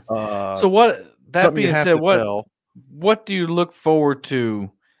uh So what that something you being have said, to tell. what do you look forward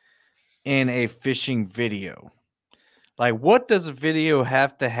to in a fishing video? Like, what does a video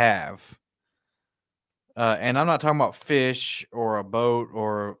have to have? And I'm not talking about fish or a boat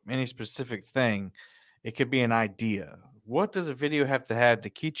or any specific thing. It could be an idea. What does a video have to have to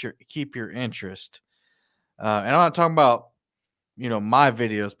keep your interest? And I'm not talking about my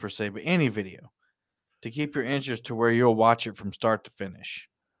videos per se, but any video to keep your interest to where you'll watch it from start to finish.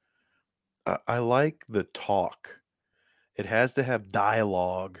 I like the talk. It has to have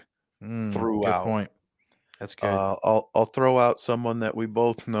dialogue Good throughout. point. That's good. I'll throw out someone that we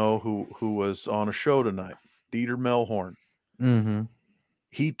both know who was on a show tonight, Dieter Melhorn. Mm-hmm.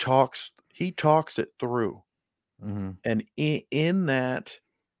 He talks it through, Mm-hmm. and in that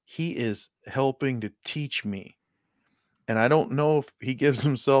he is helping to teach me. And I don't know if he gives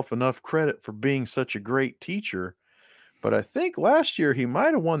himself enough credit for being such a great teacher, but I think last year he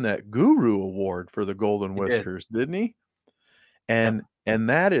might have won that Guru Award for the Golden He did. Whiskers, didn't he? Yep. And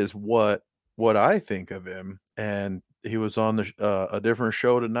that is what I think of him. And he was on a different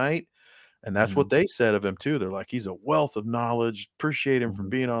show tonight, and that's Mm-hmm. what they said of him too. They're like, he's a wealth of knowledge. Appreciate him for Mm-hmm.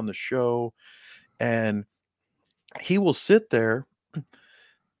 being on the show. And he will sit there,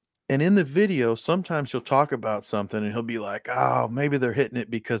 and in the video, sometimes he'll talk about something and he'll be like, "Oh, maybe they're hitting it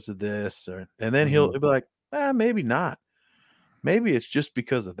because of this," and then he'll Mm-hmm. be like, maybe not. Maybe it's just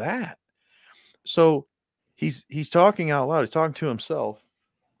because of that." So he's talking out loud. He's talking to himself.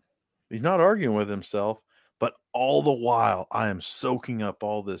 He's not arguing with himself, but all the while, I am soaking up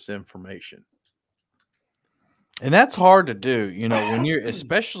all this information. And that's hard to do, when you're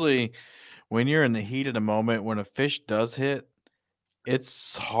especially when you're in the heat of the moment when a fish does hit.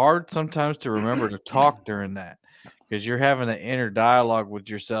 It's hard sometimes to remember to talk during that because you're having an inner dialogue with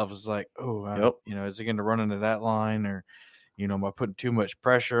yourself. It's like, oh, Yep. is it going to run into that line, or am I putting too much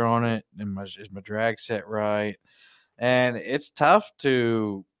pressure on it? Is my drag set right? And it's tough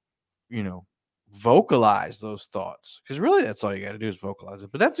to you know vocalize those thoughts because really that's all you got to do is vocalize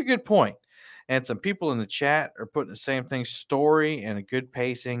it. But that's a good point. And some people in the chat are putting the same thing: story and a good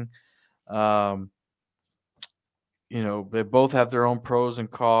pacing. Um, they both have their own pros and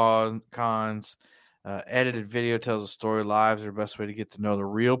cons. Edited video tells a story. Lives are the best way to get to know the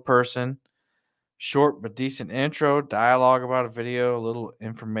real person. Short but decent intro, dialogue about a video, a little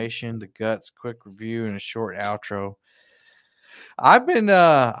information, the guts, quick review, and a short outro. I've been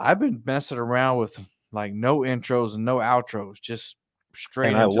messing around with like no intros and no outros, just straight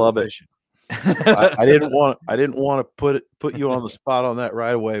And I into the love it. fishing. I didn't want to put you on the spot on that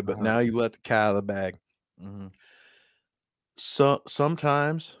right away, but Uh-huh. now you let the cat out of the bag. Mhm. So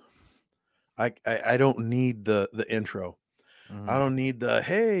sometimes I don't need the intro. I Mhm. don't need the,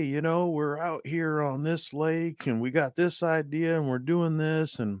 hey, you know, we're out here on this lake and we got this idea and we're doing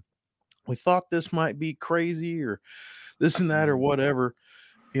this and we thought this might be crazy or this and that or Mhm. whatever,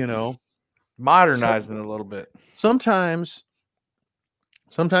 you know. Modernizing a little bit. Sometimes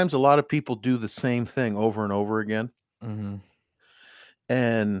a lot of people do the same thing over and over again, Mhm.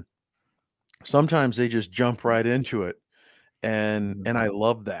 and sometimes they just jump right into it. And Mhm. and I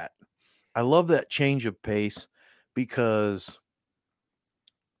love that. I love that change of pace because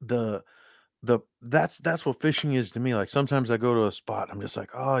the that's what fishing is to me. Like sometimes I go to a spot, I'm just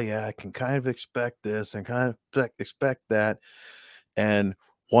like, oh yeah, I can kind of expect this and kind of expect that. And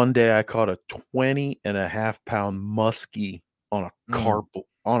one day I caught a 20.5 pound muskie on a Mm.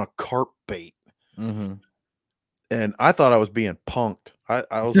 carp bait. Mhm. And I thought I was being punked.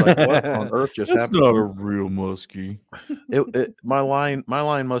 I was like, what on earth just That's happened? not a real muskie. My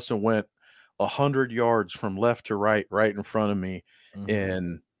line must have went 100 yards from left to right in front of me Mhm.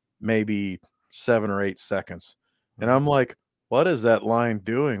 in maybe 7 or 8 seconds. And Mhm. I'm like, what is that line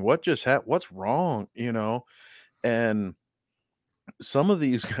doing? What just happened? What's wrong? And some of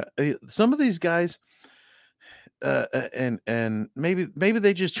these guys, and maybe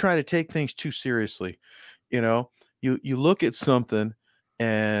they just try to take things too seriously. You know, you look at something,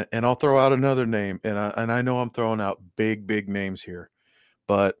 and I'll throw out another name, and I know I'm throwing out big names here,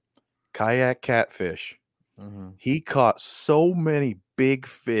 but Kayak Catfish. Mhm. He caught so many big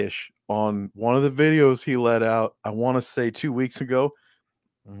fish on one of the videos he let out. I want to say 2 weeks ago.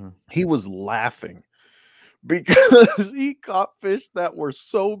 Mhm. He was laughing because he caught fish that were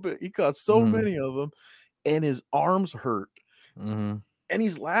so big. He caught so Mhm. many of them, and his arms hurt. Mhm. And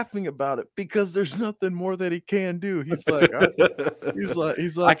he's laughing about it because there's nothing more that he can do. He's like,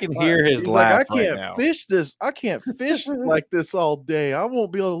 I can hear his laugh I right can't now. fish this. I can't fish like this all day. I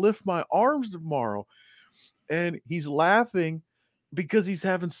won't be able to lift my arms tomorrow. And he's laughing because he's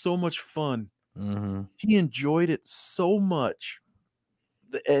having so much fun. Mhm. He enjoyed it so much.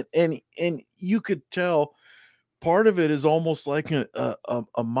 And you could tell part of it is almost like a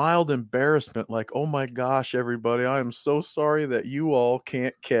mild embarrassment, like, oh my gosh, everybody, I am so sorry that you all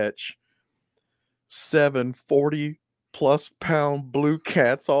can't catch 7 40+ pound blue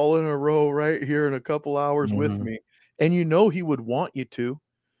cats all in a row right here in a couple hours with Mhm. me. And you know he would want you to.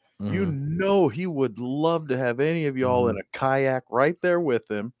 You Mhm. know he would love to have any of y'all in Mhm. a kayak right there with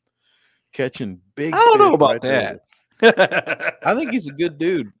him, catching I big don't know fish about right there with that. him. I think he's a good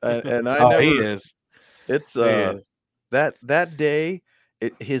dude, and I Oh, he never is. it's, He is. that day,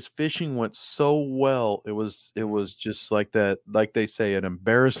 his fishing went so well, it was just like that, like they say, an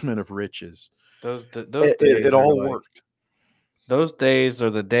embarrassment of riches. Those It days are all like worked. those days are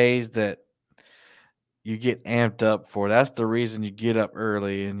the days that you get amped up for. That's the reason you get up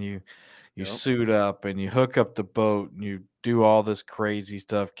early and you Yep, suit up and you hook up the boat and you do all this crazy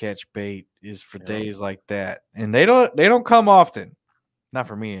stuff, catch bait is for yep, days like that. And they don't come often. Not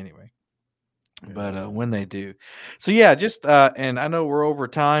for me anyway. But yep. when they do. So yeah, just and I know we're over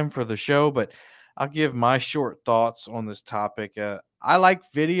time for the show, but I'll give my short thoughts on this topic. I like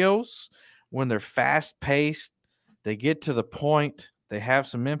videos when they're fast paced, they get to the point, they have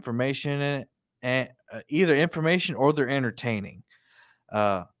some information in it, and either information or they're entertaining.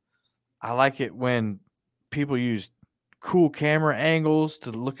 Uh, I like it when people use cool camera angles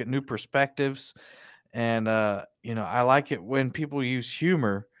to look at new perspectives, and I like it when people use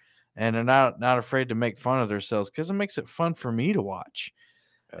humor and they're not afraid to make fun of themselves because it makes it fun for me to watch.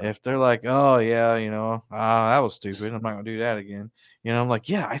 Yeah. If they're like, "Oh yeah, that was stupid. I'm not gonna do that again," I'm like,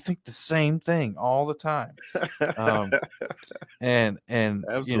 "Yeah, I think the same thing all the time." Um, and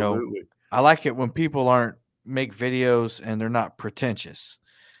Absolutely. I like it when people aren't make videos and they're not pretentious.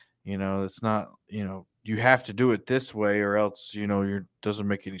 It's not, you have to do it this way or else, you doesn't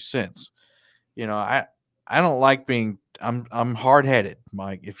make any sense. I don't like being I'm hard-headed,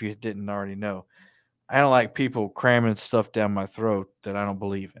 Mike, if you didn't already know. I don't like people cramming stuff down my throat that I don't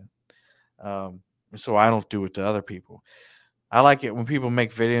believe in. So I don't do it to other people. I like it when people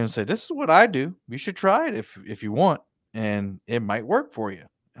make videos and say, "This is what I do. You should try it if you want, and it might work for you."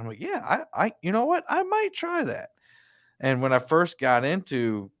 I'm like, "Yeah, you know what? I might try that." And when I first got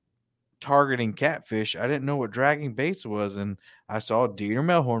into targeting catfish, I didn't know what dragging baits was, and I saw a deer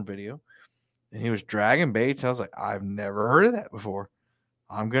Melhorn video, and he was dragging baits. I was like, I've never heard of that before.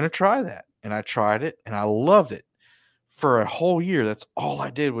 I'm going to try that. And I tried it and I loved it. For a whole year, that's all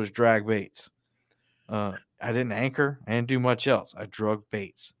I did was drag baits. I didn't anchor. I didn't do much else. I drug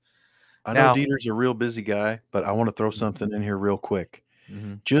baits. I know Now, Dieter's a real busy guy, but I want to throw something in here real quick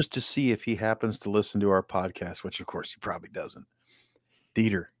just to see if he happens to listen to our podcast, which of course he probably doesn't.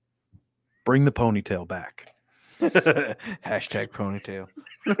 Dieter, bring the ponytail back. Hashtag ponytail.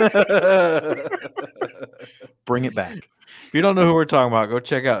 Bring it back. If you don't know who we're talking about, go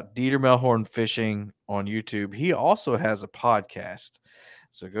check out Dieter Melhorn Fishing on YouTube. He also has a podcast,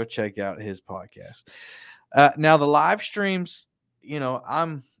 so go check out his podcast. Now the live streams, you know,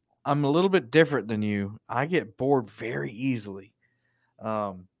 I'm a little bit different than you. I get bored very easily.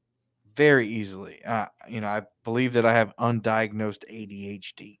 Very easily. You know, I believe that I have undiagnosed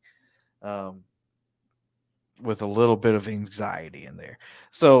ADHD. With a little bit of anxiety in there.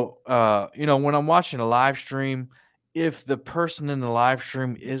 So, you know, when I'm watching a live stream, if the person in the live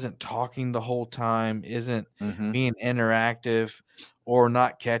stream isn't talking the whole time, isn't being interactive or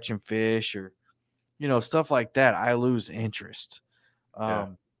not catching fish or, you know, stuff like that, I lose interest.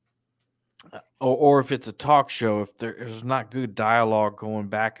 Or if it's a talk show, if there's not good dialogue going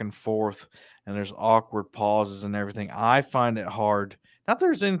back and forth and there's awkward pauses and everything, I find it hard. Not that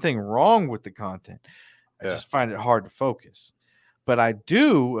there's anything wrong with the content. I just find it hard to focus. But I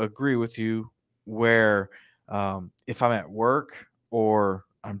do agree with you where if I'm at work or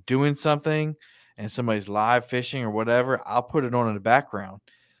I'm doing something and somebody's live fishing or whatever, I'll put it on in the background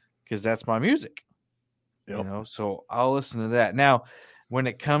because that's my music. You know, so I'll listen to that. Now, when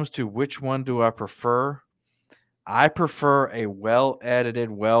it comes to which one do I prefer a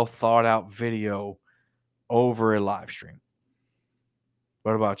well-edited, well-thought-out video over a live stream.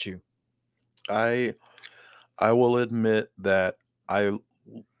 What about you? I will admit that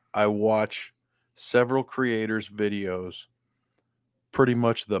I watch several creators' videos pretty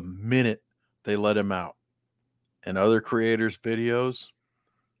much the minute they let them out. And other creators' videos,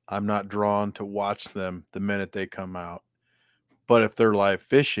 I'm not drawn to watch them the minute they come out. But if they're live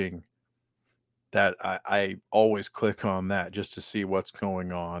fishing, that I always click on that just to see what's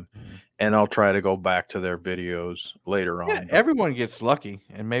going on. And I'll try to go back to their videos later on. Everyone gets lucky,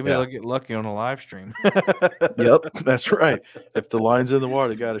 and maybe they'll get lucky on a live stream. Yep, that's right. If the line's in the water,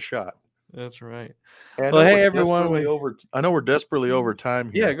 they got a shot. That's right. And well, hey, everyone. I know we're desperately over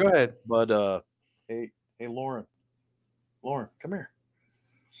time here. Yeah, go ahead. But hey, Lauren, come here.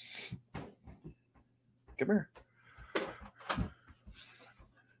 Come here.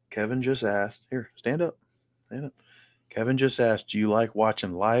 Kevin just asked. Here, stand up. Stand up. Kevin just asked, do you like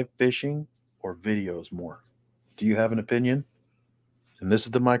watching live fishing or videos more? Do you have an opinion? And this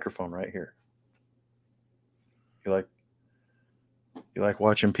is the microphone right here. You like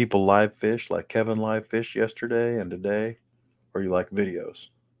watching people live fish, like Kevin live fish yesterday and today, or you like videos?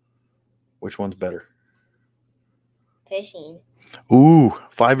 Which one's better? Fishing. Ooh,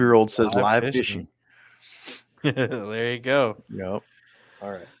 5-year-old says live fishing. There you go. Yep.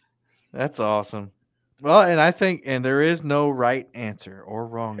 All right. That's awesome. Well, and I think, and there is no right answer or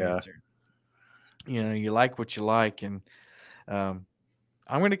wrong answer. You know, you like what you like, and I'm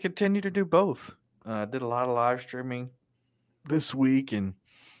going to continue to do both. Did a lot of live streaming this week, and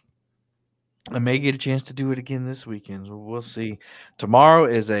I may get a chance to do it again this weekend. So we'll see. Tomorrow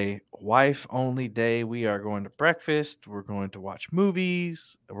is a wife-only day. We are going to breakfast. We're going to watch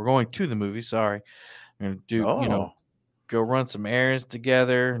movies. We're going to the movies. Sorry. We're going to do, you know, go run some errands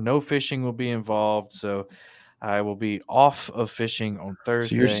together. No fishing will be involved. So I will be off of fishing on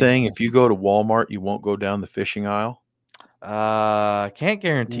Thursday. So you're saying if you go to Walmart, you won't go down the fishing aisle? Can't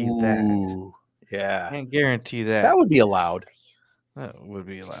guarantee that. Yeah. Can't guarantee that. That would be allowed. That would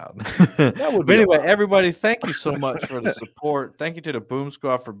be allowed. That would be but anyway, allowed. everybody, thank you so much for the support. Thank you to the Boom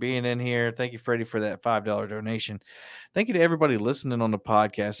Squad for being in here. Thank you, Freddie, for that $5 donation. Thank you to everybody listening on the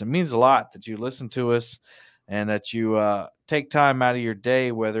podcast. It means a lot that you listen to us and that you take time out of your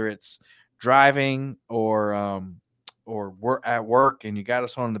day, whether it's driving or we're at work and you got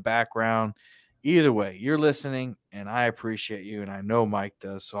us on in the background. Either way, you're listening, and I appreciate you, and I know Mike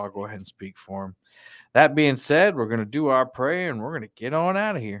does, so I'll go ahead and speak for him. That being said, we're going to do our prayer, and we're going to get on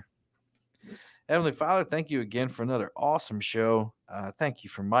out of here. Heavenly Father, thank you again for another awesome show. Thank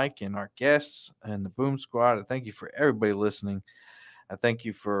you for Mike and our guests and the Boom Squad. And thank you for everybody listening. I thank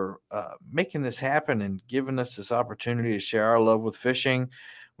you for making this happen and giving us this opportunity to share our love with fishing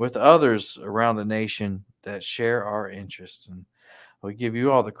with others around the nation that share our interests. And we give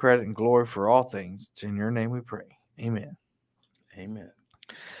you all the credit and glory for all things. It's in your name we pray. Amen. Amen.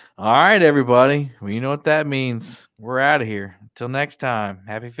 All right, everybody. Well, you know what that means. We're out of here. Until next time,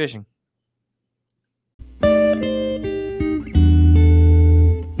 happy fishing.